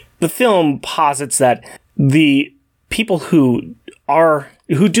the film posits that the people who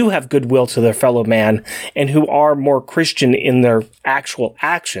do have goodwill to their fellow man and who are more Christian in their actual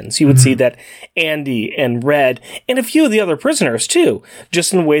actions, you would see that Andy and Red and a few of the other prisoners too,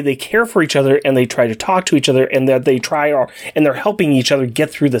 just in the way they care for each other and they try to talk to each other and that they're helping each other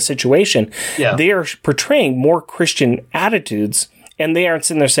get through the situation. Yeah. They are portraying more Christian attitudes. And they aren't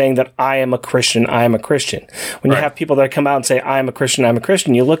sitting there saying that I am a Christian, I am a Christian. When you have people that come out and say, I am a Christian, I'm a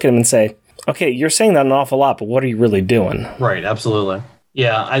Christian, you look at them and say, okay, you're saying that an awful lot, but what are you really doing? Right, absolutely.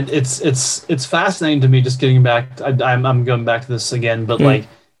 Yeah, it's fascinating to me, just getting back, I'm going back to this again, but like,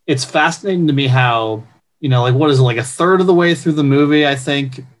 it's fascinating to me how, what is it, like a third of the way through the movie, I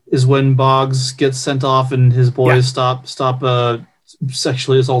think, is when Boggs gets sent off and his boys stop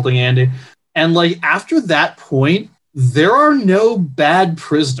sexually assaulting Andy. And like, after that point, there are no bad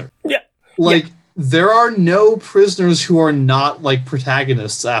prisoners. There are no prisoners who are not like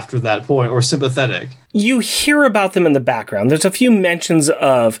protagonists after that point or sympathetic. You hear about them in the background. There's a few mentions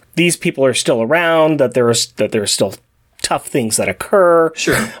of these people are still around, that there are still tough things that occur.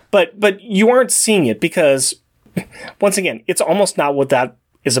 Sure. But you aren't seeing it because, once again, it's almost not what that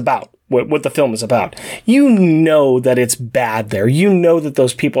is about, what the film is about. You know that it's bad there. You know that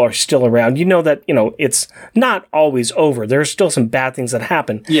those people are still around. You know that, it's not always over. There's still some bad things that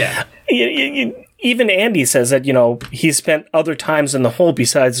happen. Yeah. Even Andy says that, he spent other times in the hole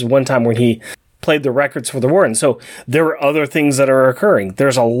besides one time when he played the records for the warden. So there are other things that are occurring.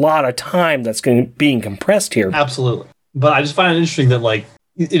 There's a lot of time that's being compressed here. Absolutely. But I just find it interesting that, like,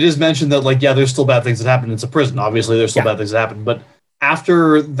 it is mentioned that, like, there's still bad things that happen. It's a prison. Obviously, there's still bad things that happen. But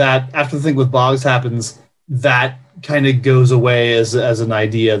after the thing with Boggs happens, that kind of goes away as an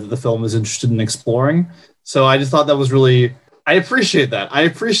idea that the film is interested in exploring. So I just thought that was really, I appreciate that. I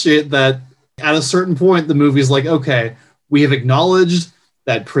appreciate that at a certain point, the movie's like, okay, we have acknowledged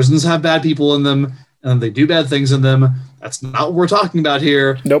that prisons have bad people in them and they do bad things in them. That's not what we're talking about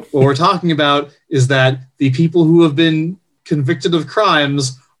here. Nope. What we're talking about is that the people who have been convicted of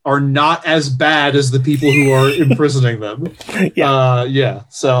crimes are not as bad as the people who are imprisoning them.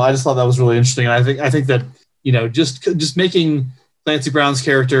 So I just thought that was really interesting. And I think that, just making Clancy Brown's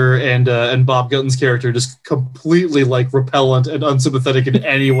character and Bob Gutton's character just completely like repellent and unsympathetic in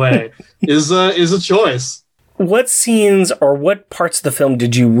any way is a choice. What scenes or what parts of the film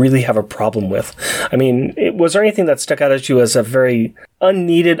did you really have a problem with? I mean, was there anything that stuck out at you as a very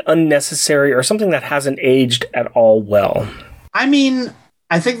unneeded, unnecessary, or something that hasn't aged at all well? I mean,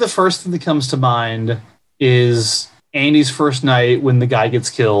 I think the first thing that comes to mind is Andy's first night when the guy gets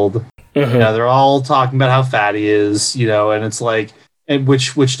killed. Mm-hmm. They're all talking about how fat he is, and it's like,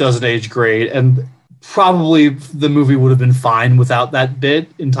 which doesn't age great. And probably the movie would have been fine without that bit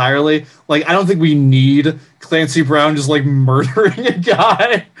entirely. Like, I don't think we need Clancy Brown just like murdering a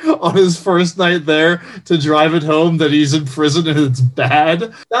guy on his first night there to drive it home that he's in prison and it's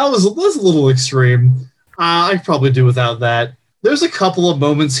bad. That's a little extreme. I could probably do without that. There's a couple of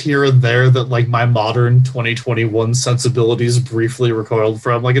moments here and there that like my modern 2021 sensibilities briefly recoiled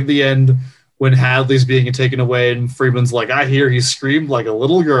from. Like at the end when Hadley's being taken away and Freeman's like, I hear he screamed like a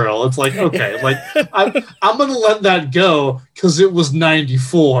little girl. It's like, okay, like I'm going to let that go because it was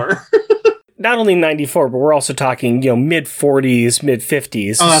 94. Not only 94, but we're also talking, mid 40s, mid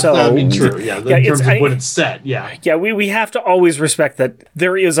 50s. Oh, true. Yeah, in terms of when it's set. Yeah. Yeah, we have to always respect that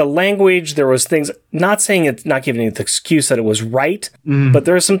there is a language. There was things. Not saying it's not giving it the excuse that it was right, but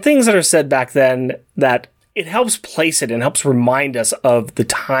there are some things that are said back then that it helps place it and helps remind us of the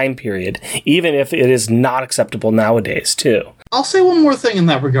time period, even if it is not acceptable nowadays, too. I'll say one more thing in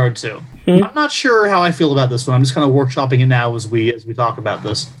that regard, too. I'm not sure how I feel about this one. I'm just kind of workshopping it now as we talk about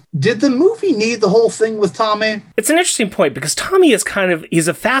this. Did the movie need the whole thing with Tommy? It's an interesting point because Tommy is he's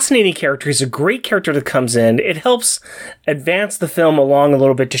a fascinating character. He's a great character that comes in. It helps advance the film along a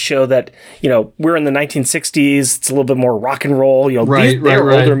little bit to show that, we're in the 1960s. It's a little bit more rock and roll.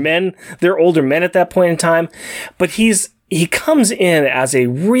 They're older men. They're older men at that point in time. But he comes in as a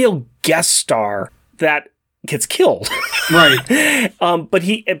real guest star that gets killed. Right. But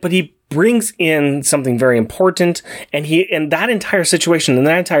he brings in something very important, and that entire situation and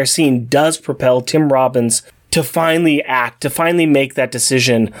that entire scene does propel Tim Robbins to finally make that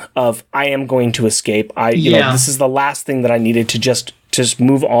decision of, I am going to escape. This is the last thing that I needed to just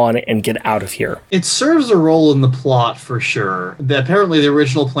move on and get out of here. It serves a role in the plot for sure. Apparently the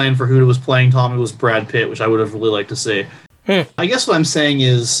original plan for who was playing Tommy was Brad Pitt, which I would have really liked to see. I guess what I'm saying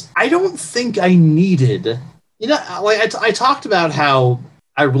is, I don't think I needed... I talked about how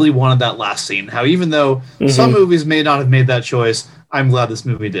I really wanted that last scene. How even though some movies may not have made that choice, I'm glad this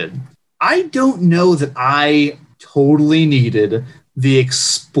movie did. I don't know that I totally needed the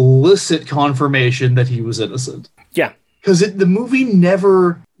explicit confirmation that he was innocent. Yeah. Because the movie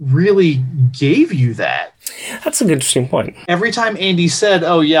never really gave you that. That's an interesting point. Every time Andy said,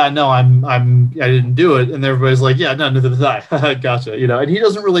 "Oh yeah, no, I didn't do it," and everybody's like, "Yeah, no, neither did I." Gotcha. And he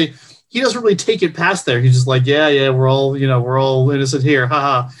doesn't really take it past there. He's just like, yeah, we're all innocent here,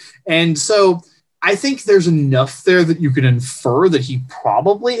 haha. And so I think there's enough there that you can infer that he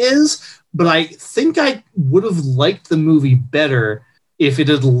probably is, but I think I would have liked the movie better if it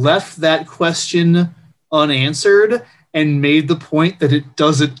had left that question unanswered and made the point that it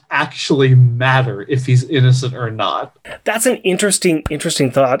doesn't actually matter if he's innocent or not. That's an interesting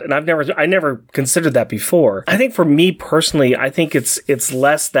thought, and I never considered that before. I think for me personally, I think it's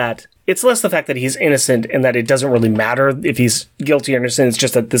less the fact that he's innocent and that it doesn't really matter if he's guilty or innocent. It's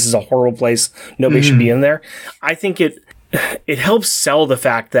just that this is a horrible place. Nobody should be in there. I think it helps sell the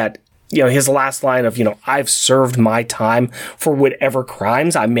fact that, his last line of, I've served my time for whatever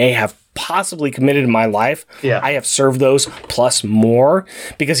crimes I may have possibly committed in my life. Yeah. I have served those plus more,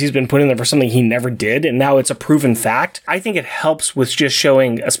 because he's been put in there for something he never did, and now it's a proven fact. I think it helps with just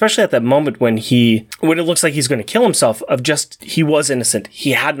showing, especially at that moment when it looks like he's going to kill himself, of just, he was innocent.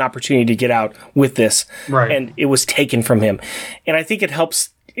 He had an opportunity to get out with this, right, and it was taken from him. And I think it helps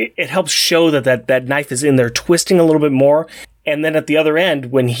show that knife is in there twisting a little bit more. And then at the other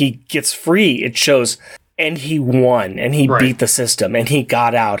end, when he gets free, it shows, and he won, and he beat the system, and he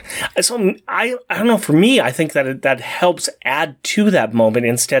got out. So I don't know. For me, I think that helps add to that moment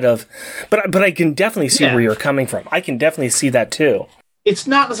instead of, but I can definitely see where you're coming from. I can definitely see that too. It's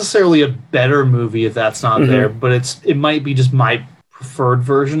not necessarily a better movie if that's not there, but it might be just my preferred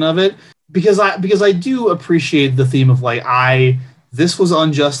version of it, because I do appreciate the theme of this was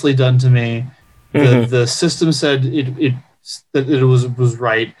unjustly done to me. The system said that it was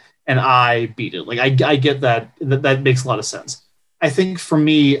right, and I beat it. I get that makes a lot of sense. I think for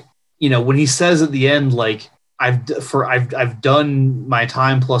me, when he says at the end, I've done my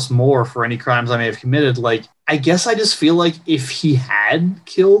time plus more for any crimes I may have committed, I guess I just feel like if he had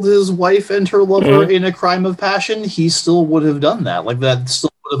killed his wife and her lover in a crime of passion, he still would have done that. That still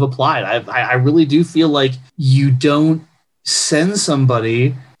would have applied. I really do feel like you don't send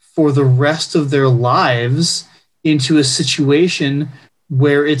somebody for the rest of their lives into a situation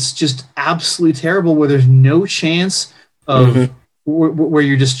where it's just absolutely terrible, where there's no chance of where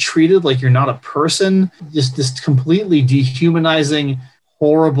you're just treated like you're not a person, just this completely dehumanizing,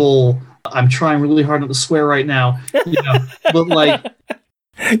 horrible. I'm trying really hard not to swear right now, but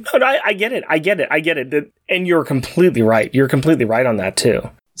No, I get it. And you're completely right. You're completely right on that too.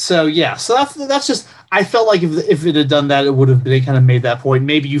 So that's just, I felt like if it had done that, it would have been kind of made that point.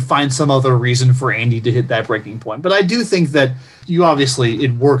 Maybe you find some other reason for Andy to hit that breaking point. But I do think that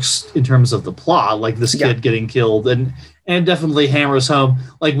it works in terms of the plot, this kid getting killed, and it definitely hammers home.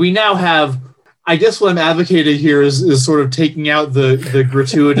 We now have, I guess what I'm advocating here is sort of taking out the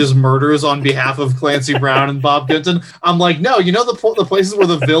gratuitous murders on behalf of Clancy Brown and Bob Denton. I'm like, no, the places where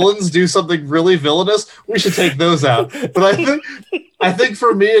the villains do something really villainous, we should take those out. But I think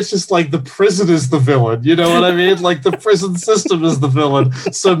for me, it's just the prison is the villain. You know what I mean? The prison system is the villain.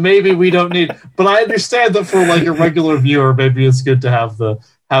 So maybe we don't need. But I understand that for a regular viewer, maybe it's good to have the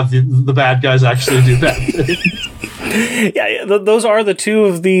bad guys actually do that. Yeah, those are the two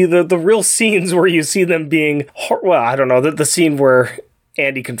of the real scenes where you see them being. Well, I don't know, the scene where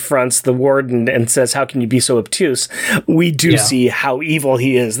Andy confronts the warden and says, "How can you be so obtuse?" We do see how evil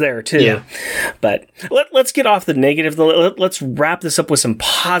he is there too. Yeah. But let's get off the negative. Let's wrap this up with some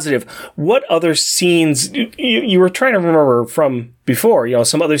positive. What other scenes you were trying to remember from before?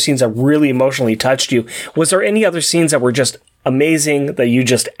 Some other scenes that really emotionally touched you. Was there any other scenes that were just amazing, that you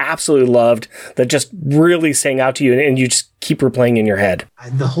just absolutely loved, that just really sang out to you and you just keep replaying in your head?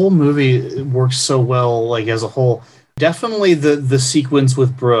 The whole movie works so well, like as a whole. Definitely the sequence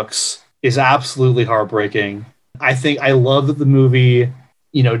with Brooks is absolutely heartbreaking. I love that the movie,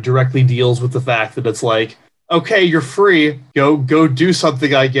 directly deals with the fact that it's like, okay, you're free, go do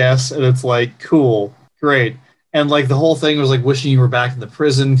something, I guess. And it's like, cool, great. And like the whole thing was like wishing you were back in the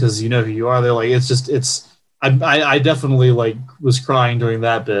prison because you know who you are. They're like, I definitely like was crying during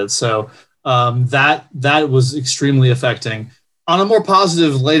that bit. So that was extremely affecting. On a more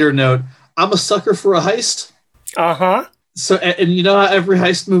positive later note, I'm a sucker for a heist. Uh-huh. So, and you know how every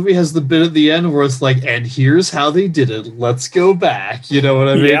heist movie has the bit at the end where it's like, and here's how they did it. Let's go back. You know what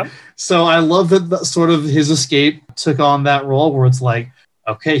I mean? Yep. So I love that sort of his escape took on that role where it's like,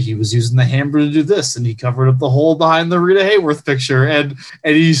 okay, he was using the hammer to do this, and he covered up the hole behind the Rita Hayworth picture, and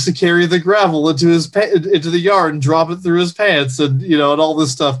he used to carry the gravel into the yard and drop it through his pants, and and all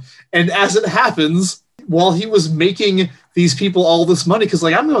this stuff. And as it happens, while he was making these people all this money, because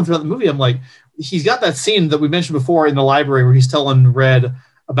like I'm going throughout the movie, I'm like, he's got that scene that we mentioned before in the library where he's telling Red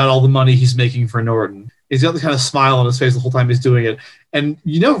about all the money he's making for Norton. He's got the kind of smile on his face the whole time he's doing it, and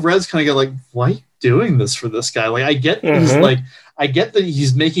Red's kind of like, why are you doing this for this guy? Like I get he's like. I get that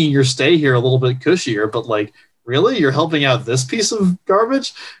he's making your stay here a little bit cushier, but like, really? You're helping out this piece of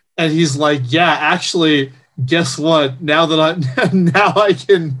garbage? And he's like, yeah, actually, guess what? Now that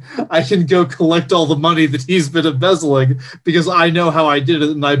I can go collect all the money that he's been embezzling because I know how I did it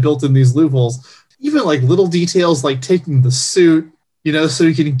and I built in these loopholes. Even like little details like taking the suit, so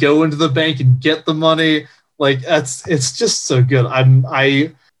he can go into the bank and get the money. Like it's just so good.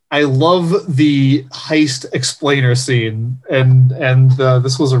 I love the heist explainer scene, and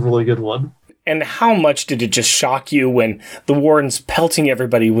this was a really good one. And how much did it just shock you when the warden's pelting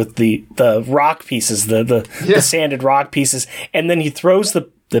everybody with the rock pieces, the sanded rock pieces, and then he throws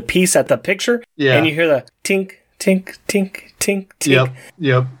the piece at the picture, and you hear the tink, tink, tink, tink, tink.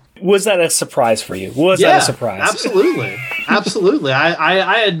 Yep. Was that a surprise for you? Was that a surprise? Absolutely.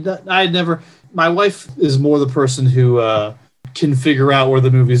 I had never. My wife is more the person who can figure out where the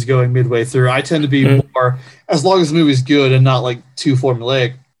movie's going midway through. I tend to be more, as long as the movie's good and not like too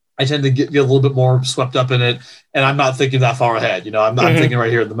formulaic, I tend to get a little bit more swept up in it, and I'm not thinking that far ahead. I'm thinking right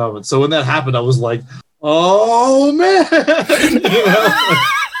here at the moment. So when that happened, I was like, oh man,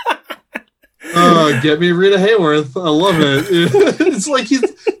 get me Rita Hayworth. I love it. It's like he's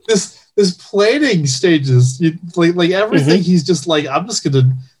this planning stages, like everything. He's just like,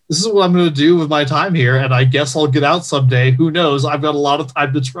 this is what I'm going to do with my time here, and I guess I'll get out someday. Who knows? I've got a lot of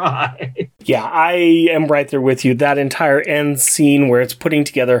time to try. Yeah, I am right there with you. That entire end scene where it's putting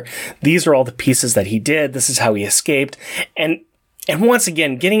together, these are all the pieces that he did. This is how he escaped. And once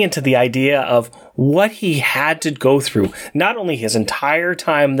again, getting into the idea of what he had to go through, not only his entire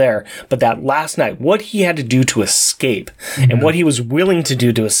time there, but that last night, what he had to do to escape and what he was willing to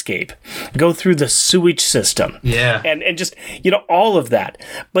do to escape, go through the sewage system. Yeah. And just, all of that.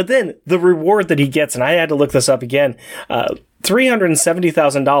 But then the reward that he gets, and I had to look this up again,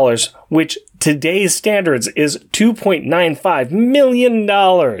 $370,000, which today's standards is $2.95 million.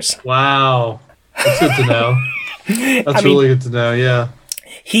 Wow. That's good to know. That's really good to know, yeah.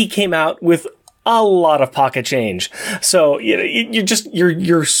 He came out with a lot of pocket change. So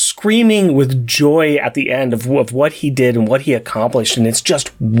you're screaming with joy at the end of what he did and what he accomplished, and it's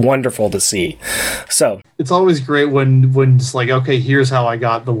just wonderful to see. So it's always great when it's like, okay, here's how I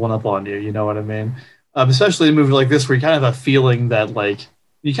got the one up on you. You know what I mean? Especially in a movie like this where you kind of have a feeling that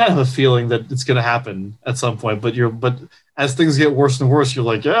it's going to happen at some point, but as things get worse and worse, you're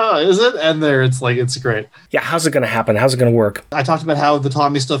like, yeah, is it? And it's great. Yeah, how's it going to happen? How's it going to work? I talked about how the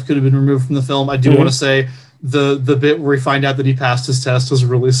Tommy stuff could have been removed from the film. I do want to say the bit where we find out that he passed his test was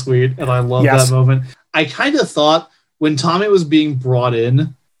really sweet, and I love that moment. I kind of thought when Tommy was being brought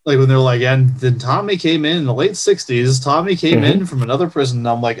in, like when they're like, and then Tommy came in the late 60s, Tommy came in from another prison, and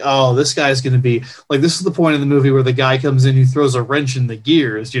I'm like, oh, this guy's going to be, like, this is the point in the movie where the guy comes in who throws a wrench in the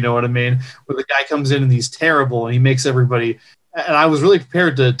gears, you know what I mean? Where the guy comes in and he's terrible, and he makes everybody, and I was really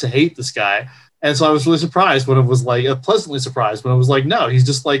prepared to hate this guy, and so I was really surprised when it was like, pleasantly surprised when it was like, no, he's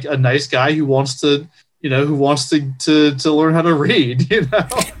just like a nice guy who wants to, to learn how to read, Well,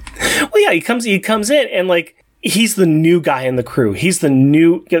 yeah, he comes in, and like, he's the new guy in the crew. He's the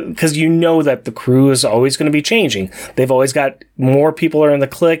new, because you know that the crew is always going to be changing. They've always got more people are in the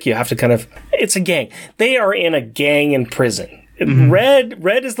clique. You have to kind of, it's a gang. They are in a gang in prison.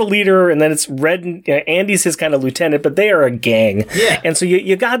 Red is the leader, and then it's Red. Andy's his kind of lieutenant, but they are a gang. Yeah. And so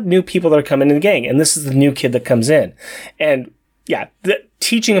you got new people that are coming in the gang, and this is the new kid that comes in. And yeah,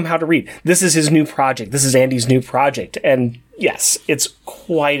 teaching him how to read. This is his new project. This is Andy's new project. And yes, it's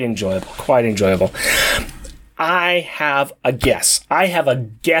quite enjoyable. I have a guess.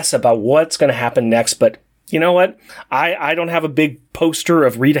 About what's going to happen next, but you know what? I don't have a big poster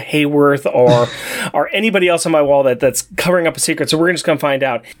of Rita Hayworth or anybody else on my wall that's covering up a secret, so we're just going to find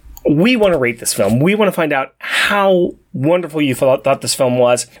out. We want to rate this film. We want to find out how wonderful you thought this film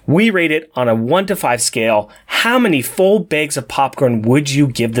was. We rate it on a 1 to 5 scale. How many full bags of popcorn would you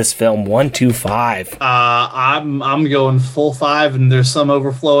give this film? 1 to 5. I'm going full 5, and there's some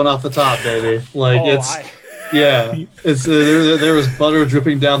overflowing off the top, baby. It's there was butter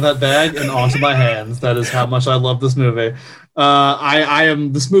dripping down that bag and onto my hands. That is how much I love this movie.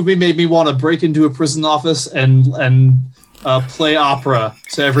 This movie made me want to break into a prison office and play opera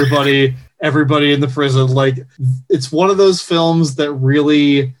to everybody in the prison. Like, it's one of those films that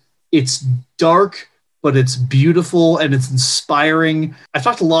really, it's dark, but it's beautiful and it's inspiring. I've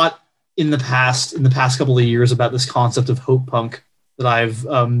talked a lot in the past couple of years about this concept of hope punk that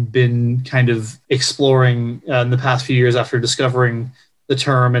I've been kind of exploring in the past few years after discovering the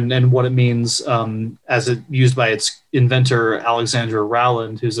term and what it means as it used by its inventor, Alexandra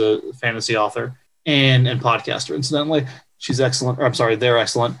Rowland, who's a fantasy author and podcaster, incidentally. She's excellent. They're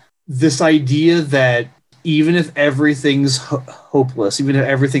excellent. This idea that even if everything's hopeless, even if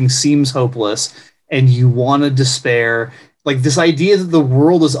everything seems hopeless and you want to despair, like this idea that the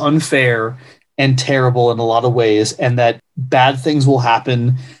world is unfair and terrible in a lot of ways, and that bad things will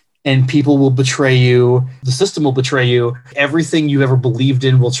happen and people will betray you, the system will betray you, everything you ever believed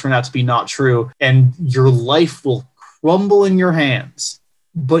in will turn out to be not true, and your life will crumble in your hands.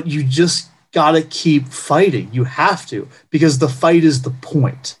 But you just gotta keep fighting. You have to, because the fight is the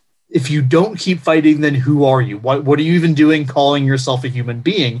point. If you don't keep fighting, then who are you? What are you even doing calling yourself a human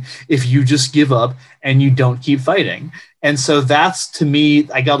being if you just give up and you don't keep fighting? And so that's, to me,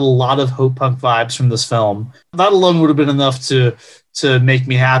 I got a lot of hope punk vibes from this film. That alone would have been enough to make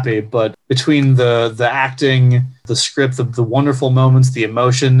me happy. But between the acting, the script, the wonderful moments, the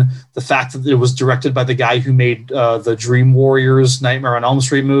emotion, the fact that it was directed by the guy who made the Dream Warriors Nightmare on Elm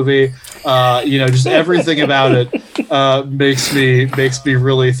Street movie, just everything about it makes me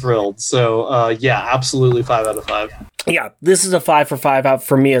really thrilled. So absolutely 5 out of 5. Yeah, this is a 5 for 5 out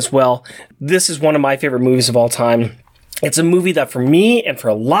for me as well. This is one of my favorite movies of all time. It's a movie that for me and for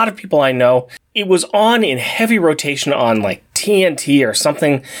a lot of people I know, it was on in heavy rotation on like TNT or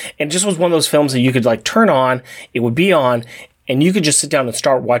something, and just was one of those films that you could like turn on, it would be on, and you could just sit down and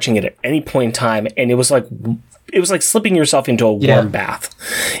start watching it at any point in time, and it was like slipping yourself into a warm bath.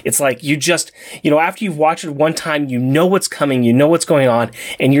 It's like you just, after you've watched it one time, you know what's coming, you know what's going on,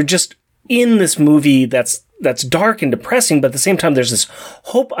 and you're just in this movie that's dark and depressing, but at the same time there's this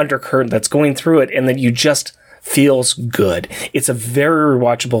hope undercurrent that's going through it, and then you just feels good. It's a very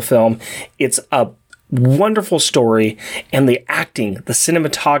rewatchable film. It's a wonderful story, and the acting, the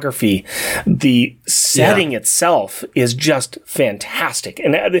cinematography, the setting itself is just fantastic.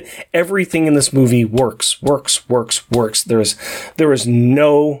 And everything in this movie works. There is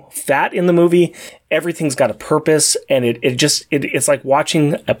no fat in the movie. Everything's got a purpose, and it's like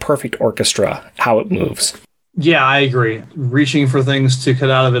watching a perfect orchestra, how it moves. Yeah, I agree. Reaching for things to cut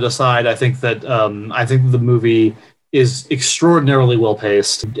out of it aside, I think that the movie is extraordinarily well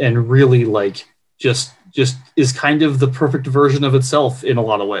paced and really like just is kind of the perfect version of itself in a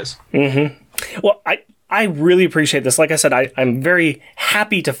lot of ways. Mm-hmm. Well, I really appreciate this. Like I said, I'm very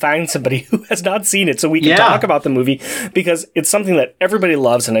happy to find somebody who has not seen it so we can talk about the movie, because it's something that everybody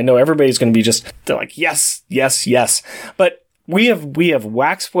loves, and I know everybody's going to be they're like, yes. But we have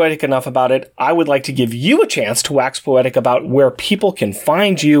waxed poetic enough about it. I would like to give you a chance to wax poetic about where people can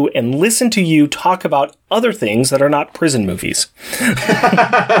find you and listen to you talk about other things that are not prison movies.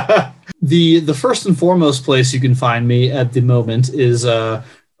 The first and foremost place you can find me at the moment is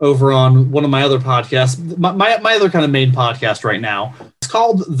over on one of my other podcasts, my other kind of main podcast right now. It's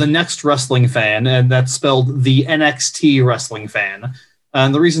called The Next Wrestling Fan, and that's spelled the NXT Wrestling Fan.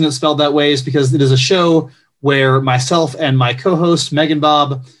 And the reason it's spelled that way is because it is a show where myself and my co-host, Megan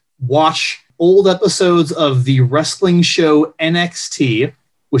Bob, watch old episodes of the wrestling show NXT,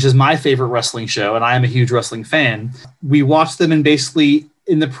 which is my favorite wrestling show, and I am a huge wrestling fan. We watch them, and basically,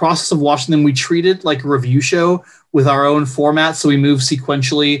 in the process of watching them, we treat it like a review show with our own format, so we move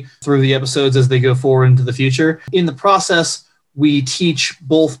sequentially through the episodes as they go forward into the future. In the process, we teach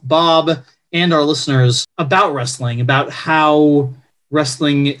both Bob and our listeners about wrestling, about how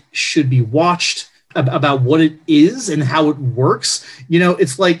wrestling should be watched, about what it is and how it works. You know,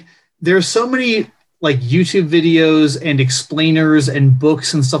 it's like there's so many like YouTube videos and explainers and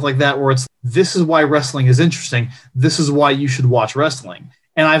books and stuff like that where it's, this is why wrestling is interesting. This is why you should watch wrestling.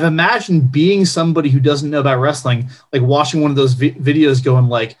 And I've imagined being somebody who doesn't know about wrestling, like watching one of those videos going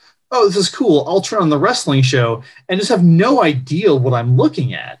like, oh, this is cool. I'll turn on the wrestling show and just have no idea what I'm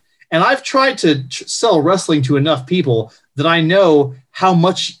looking at. And I've tried to sell wrestling to enough people that I know how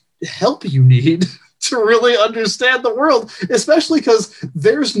much help you need to really understand the world, especially because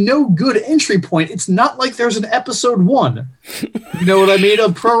there's no good entry point. It's not like there's an episode 1, you know what I mean,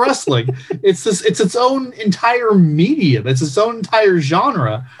 of pro wrestling. It's its own entire medium. It's its own entire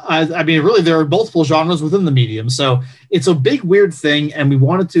genre. I mean, really, there are multiple genres within the medium. So it's a big, weird thing, and we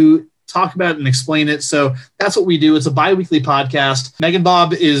wanted to talk about it and explain it. So that's what we do. It's a bi-weekly podcast. Meg and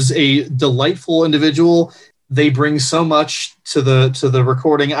Bob is a delightful individual. They bring so much to the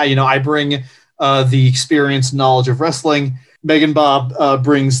recording. I bring the experience, knowledge of wrestling. Meg and Bob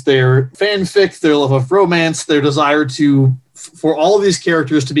brings their fanfic, their love of romance, their desire for all of these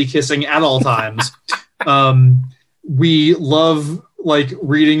characters to be kissing at all times. We love like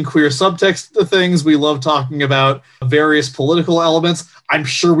reading queer subtext to things. We love talking about various political elements. I'm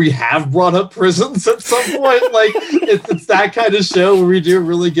sure we have brought up prisons at some point. Like it's that kind of show where we do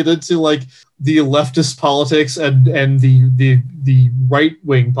really get into like the leftist politics and the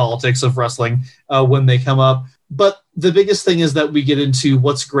right-wing politics of wrestling when they come up. But the biggest thing is that we get into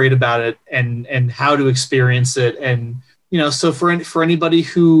what's great about it and how to experience it. And, you know, so for anybody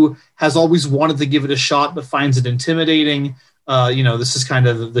who has always wanted to give it a shot but finds it intimidating, this is kind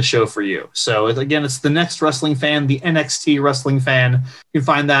of the show for you. So again, it's The Next Wrestling Fan, the NXT Wrestling Fan. You can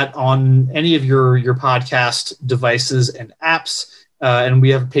find that on any of your podcast devices and apps. And we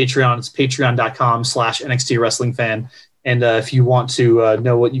have a Patreon. It's patreon.com/NXT Wrestling Fan. And if you want to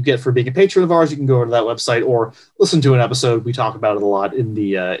know what you get for being a patron of ours, you can go over to that website or listen to an episode. We talk about it a lot in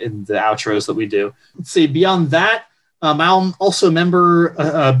the outros that we do. Let's see. Beyond that, I'm also a member.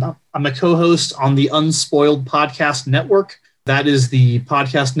 I'm a co-host on the Unspoiled Podcast Network. That is the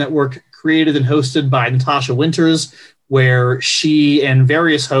podcast network created and hosted by Natasha Winters, where she and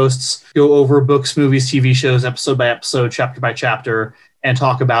various hosts go over books, movies, TV shows, episode by episode, chapter by chapter, and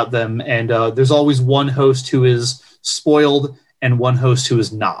talk about them. And there's always one host who is spoiled and one host who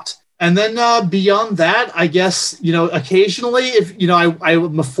is not. And then beyond that, I guess, occasionally, if,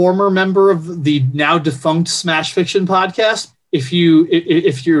 I'm a former member of the now defunct Smash Fiction podcast. If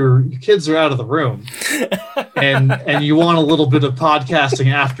your kids are out of the room and you want a little bit of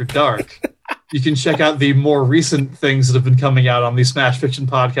podcasting after dark, you can check out the more recent things that have been coming out on the Smash Fiction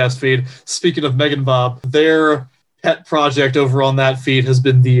podcast feed. Speaking of Meg and Bob, their pet project over on that feed has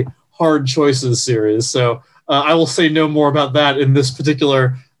been the Hard Choices series. So I will say no more about that in this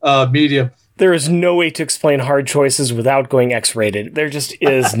particular medium. There is no way to explain Hard Choices without going X-rated. There just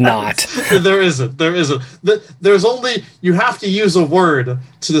is not. There isn't. There's only, you have to use a word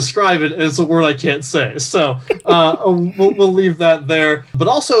to describe it, and it's a word I can't say. So we'll leave that there. But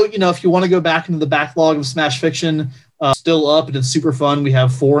also, if you want to go back into the backlog of Smash Fiction, still up, and it's super fun. We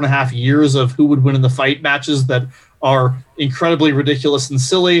have 4.5 years of who would win in the fight matches that are incredibly ridiculous and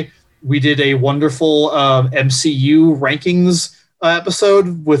silly. We did a wonderful MCU rankings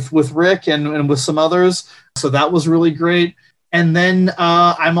episode with Rick and with some others. So that was really great. And then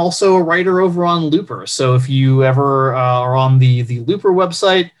I'm also a writer over on Looper. So if you ever are on the Looper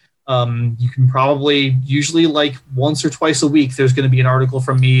website, you can probably usually like once or twice a week, there's going to be an article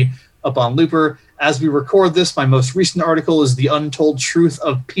from me up on Looper. As we record this, my most recent article is The Untold Truth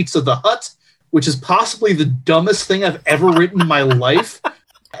of Pizza the Hut, which is possibly the dumbest thing I've ever written in my life.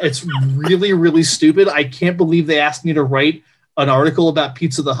 It's really, really stupid. I can't believe they asked me to write an article about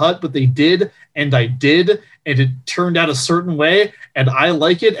Pizza the Hut, but they did, and I did, and it turned out a certain way, and I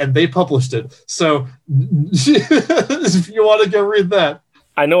like it, and they published it. So if you want to go read that.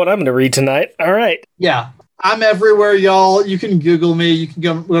 I know what I'm going to read tonight. All right. Yeah. I'm everywhere, y'all. You can Google me. You can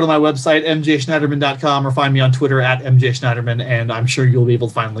go to my website, mjschneiderman.com, or find me on Twitter at mjschneiderman, and I'm sure you'll be able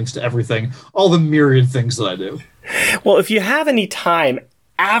to find links to everything, all the myriad things that I do. Well, if you have any time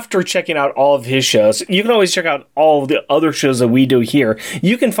after checking out all of his shows, you can always check out all of the other shows that we do here.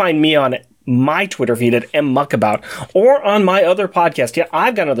 You can find me on my Twitter feed at mmuckabout or on my other podcast. Yeah,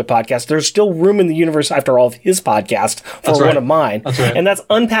 I've got another podcast. There's still room in the universe after all of his podcast for one of mine. That's right. And that's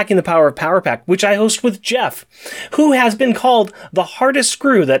Unpacking the Power of Power Pack, which I host with Jeff, who has been called the hardest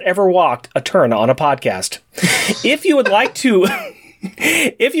screw that ever walked a turn on a podcast. If you would like to...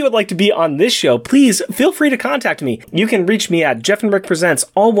 If you would like to be on this show, please feel free to contact me. You can reach me at jeffandrickpresents,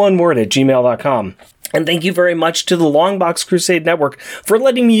 all one word, at gmail.com. And thank you very much to the Longbox Crusade Network for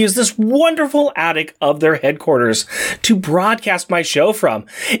letting me use this wonderful attic of their headquarters to broadcast my show from.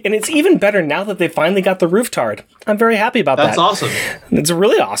 And it's even better now that they finally got the roof tarred. I'm very happy about that. That's awesome. It's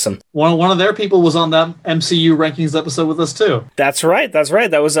really awesome. One of their people was on that MCU rankings episode with us too. That's right. That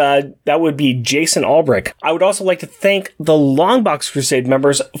was that would be Jason Albrick. I would also like to thank the Longbox Crusade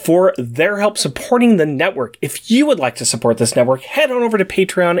members for their help supporting the network. If you would like to support this network, head on over to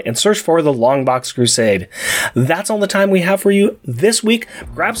Patreon and search for the Longbox Crusade. That's all the time we have for you this week.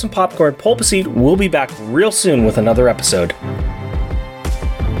 Grab some popcorn, pull up a seat. We'll be back real soon with another episode.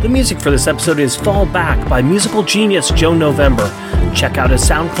 The music for this episode is Fall Back by musical genius Joe November. Check out his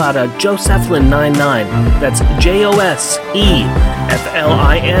SoundCloud at Joseflin99. That's JOSEFLIN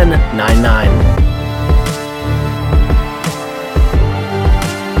 99.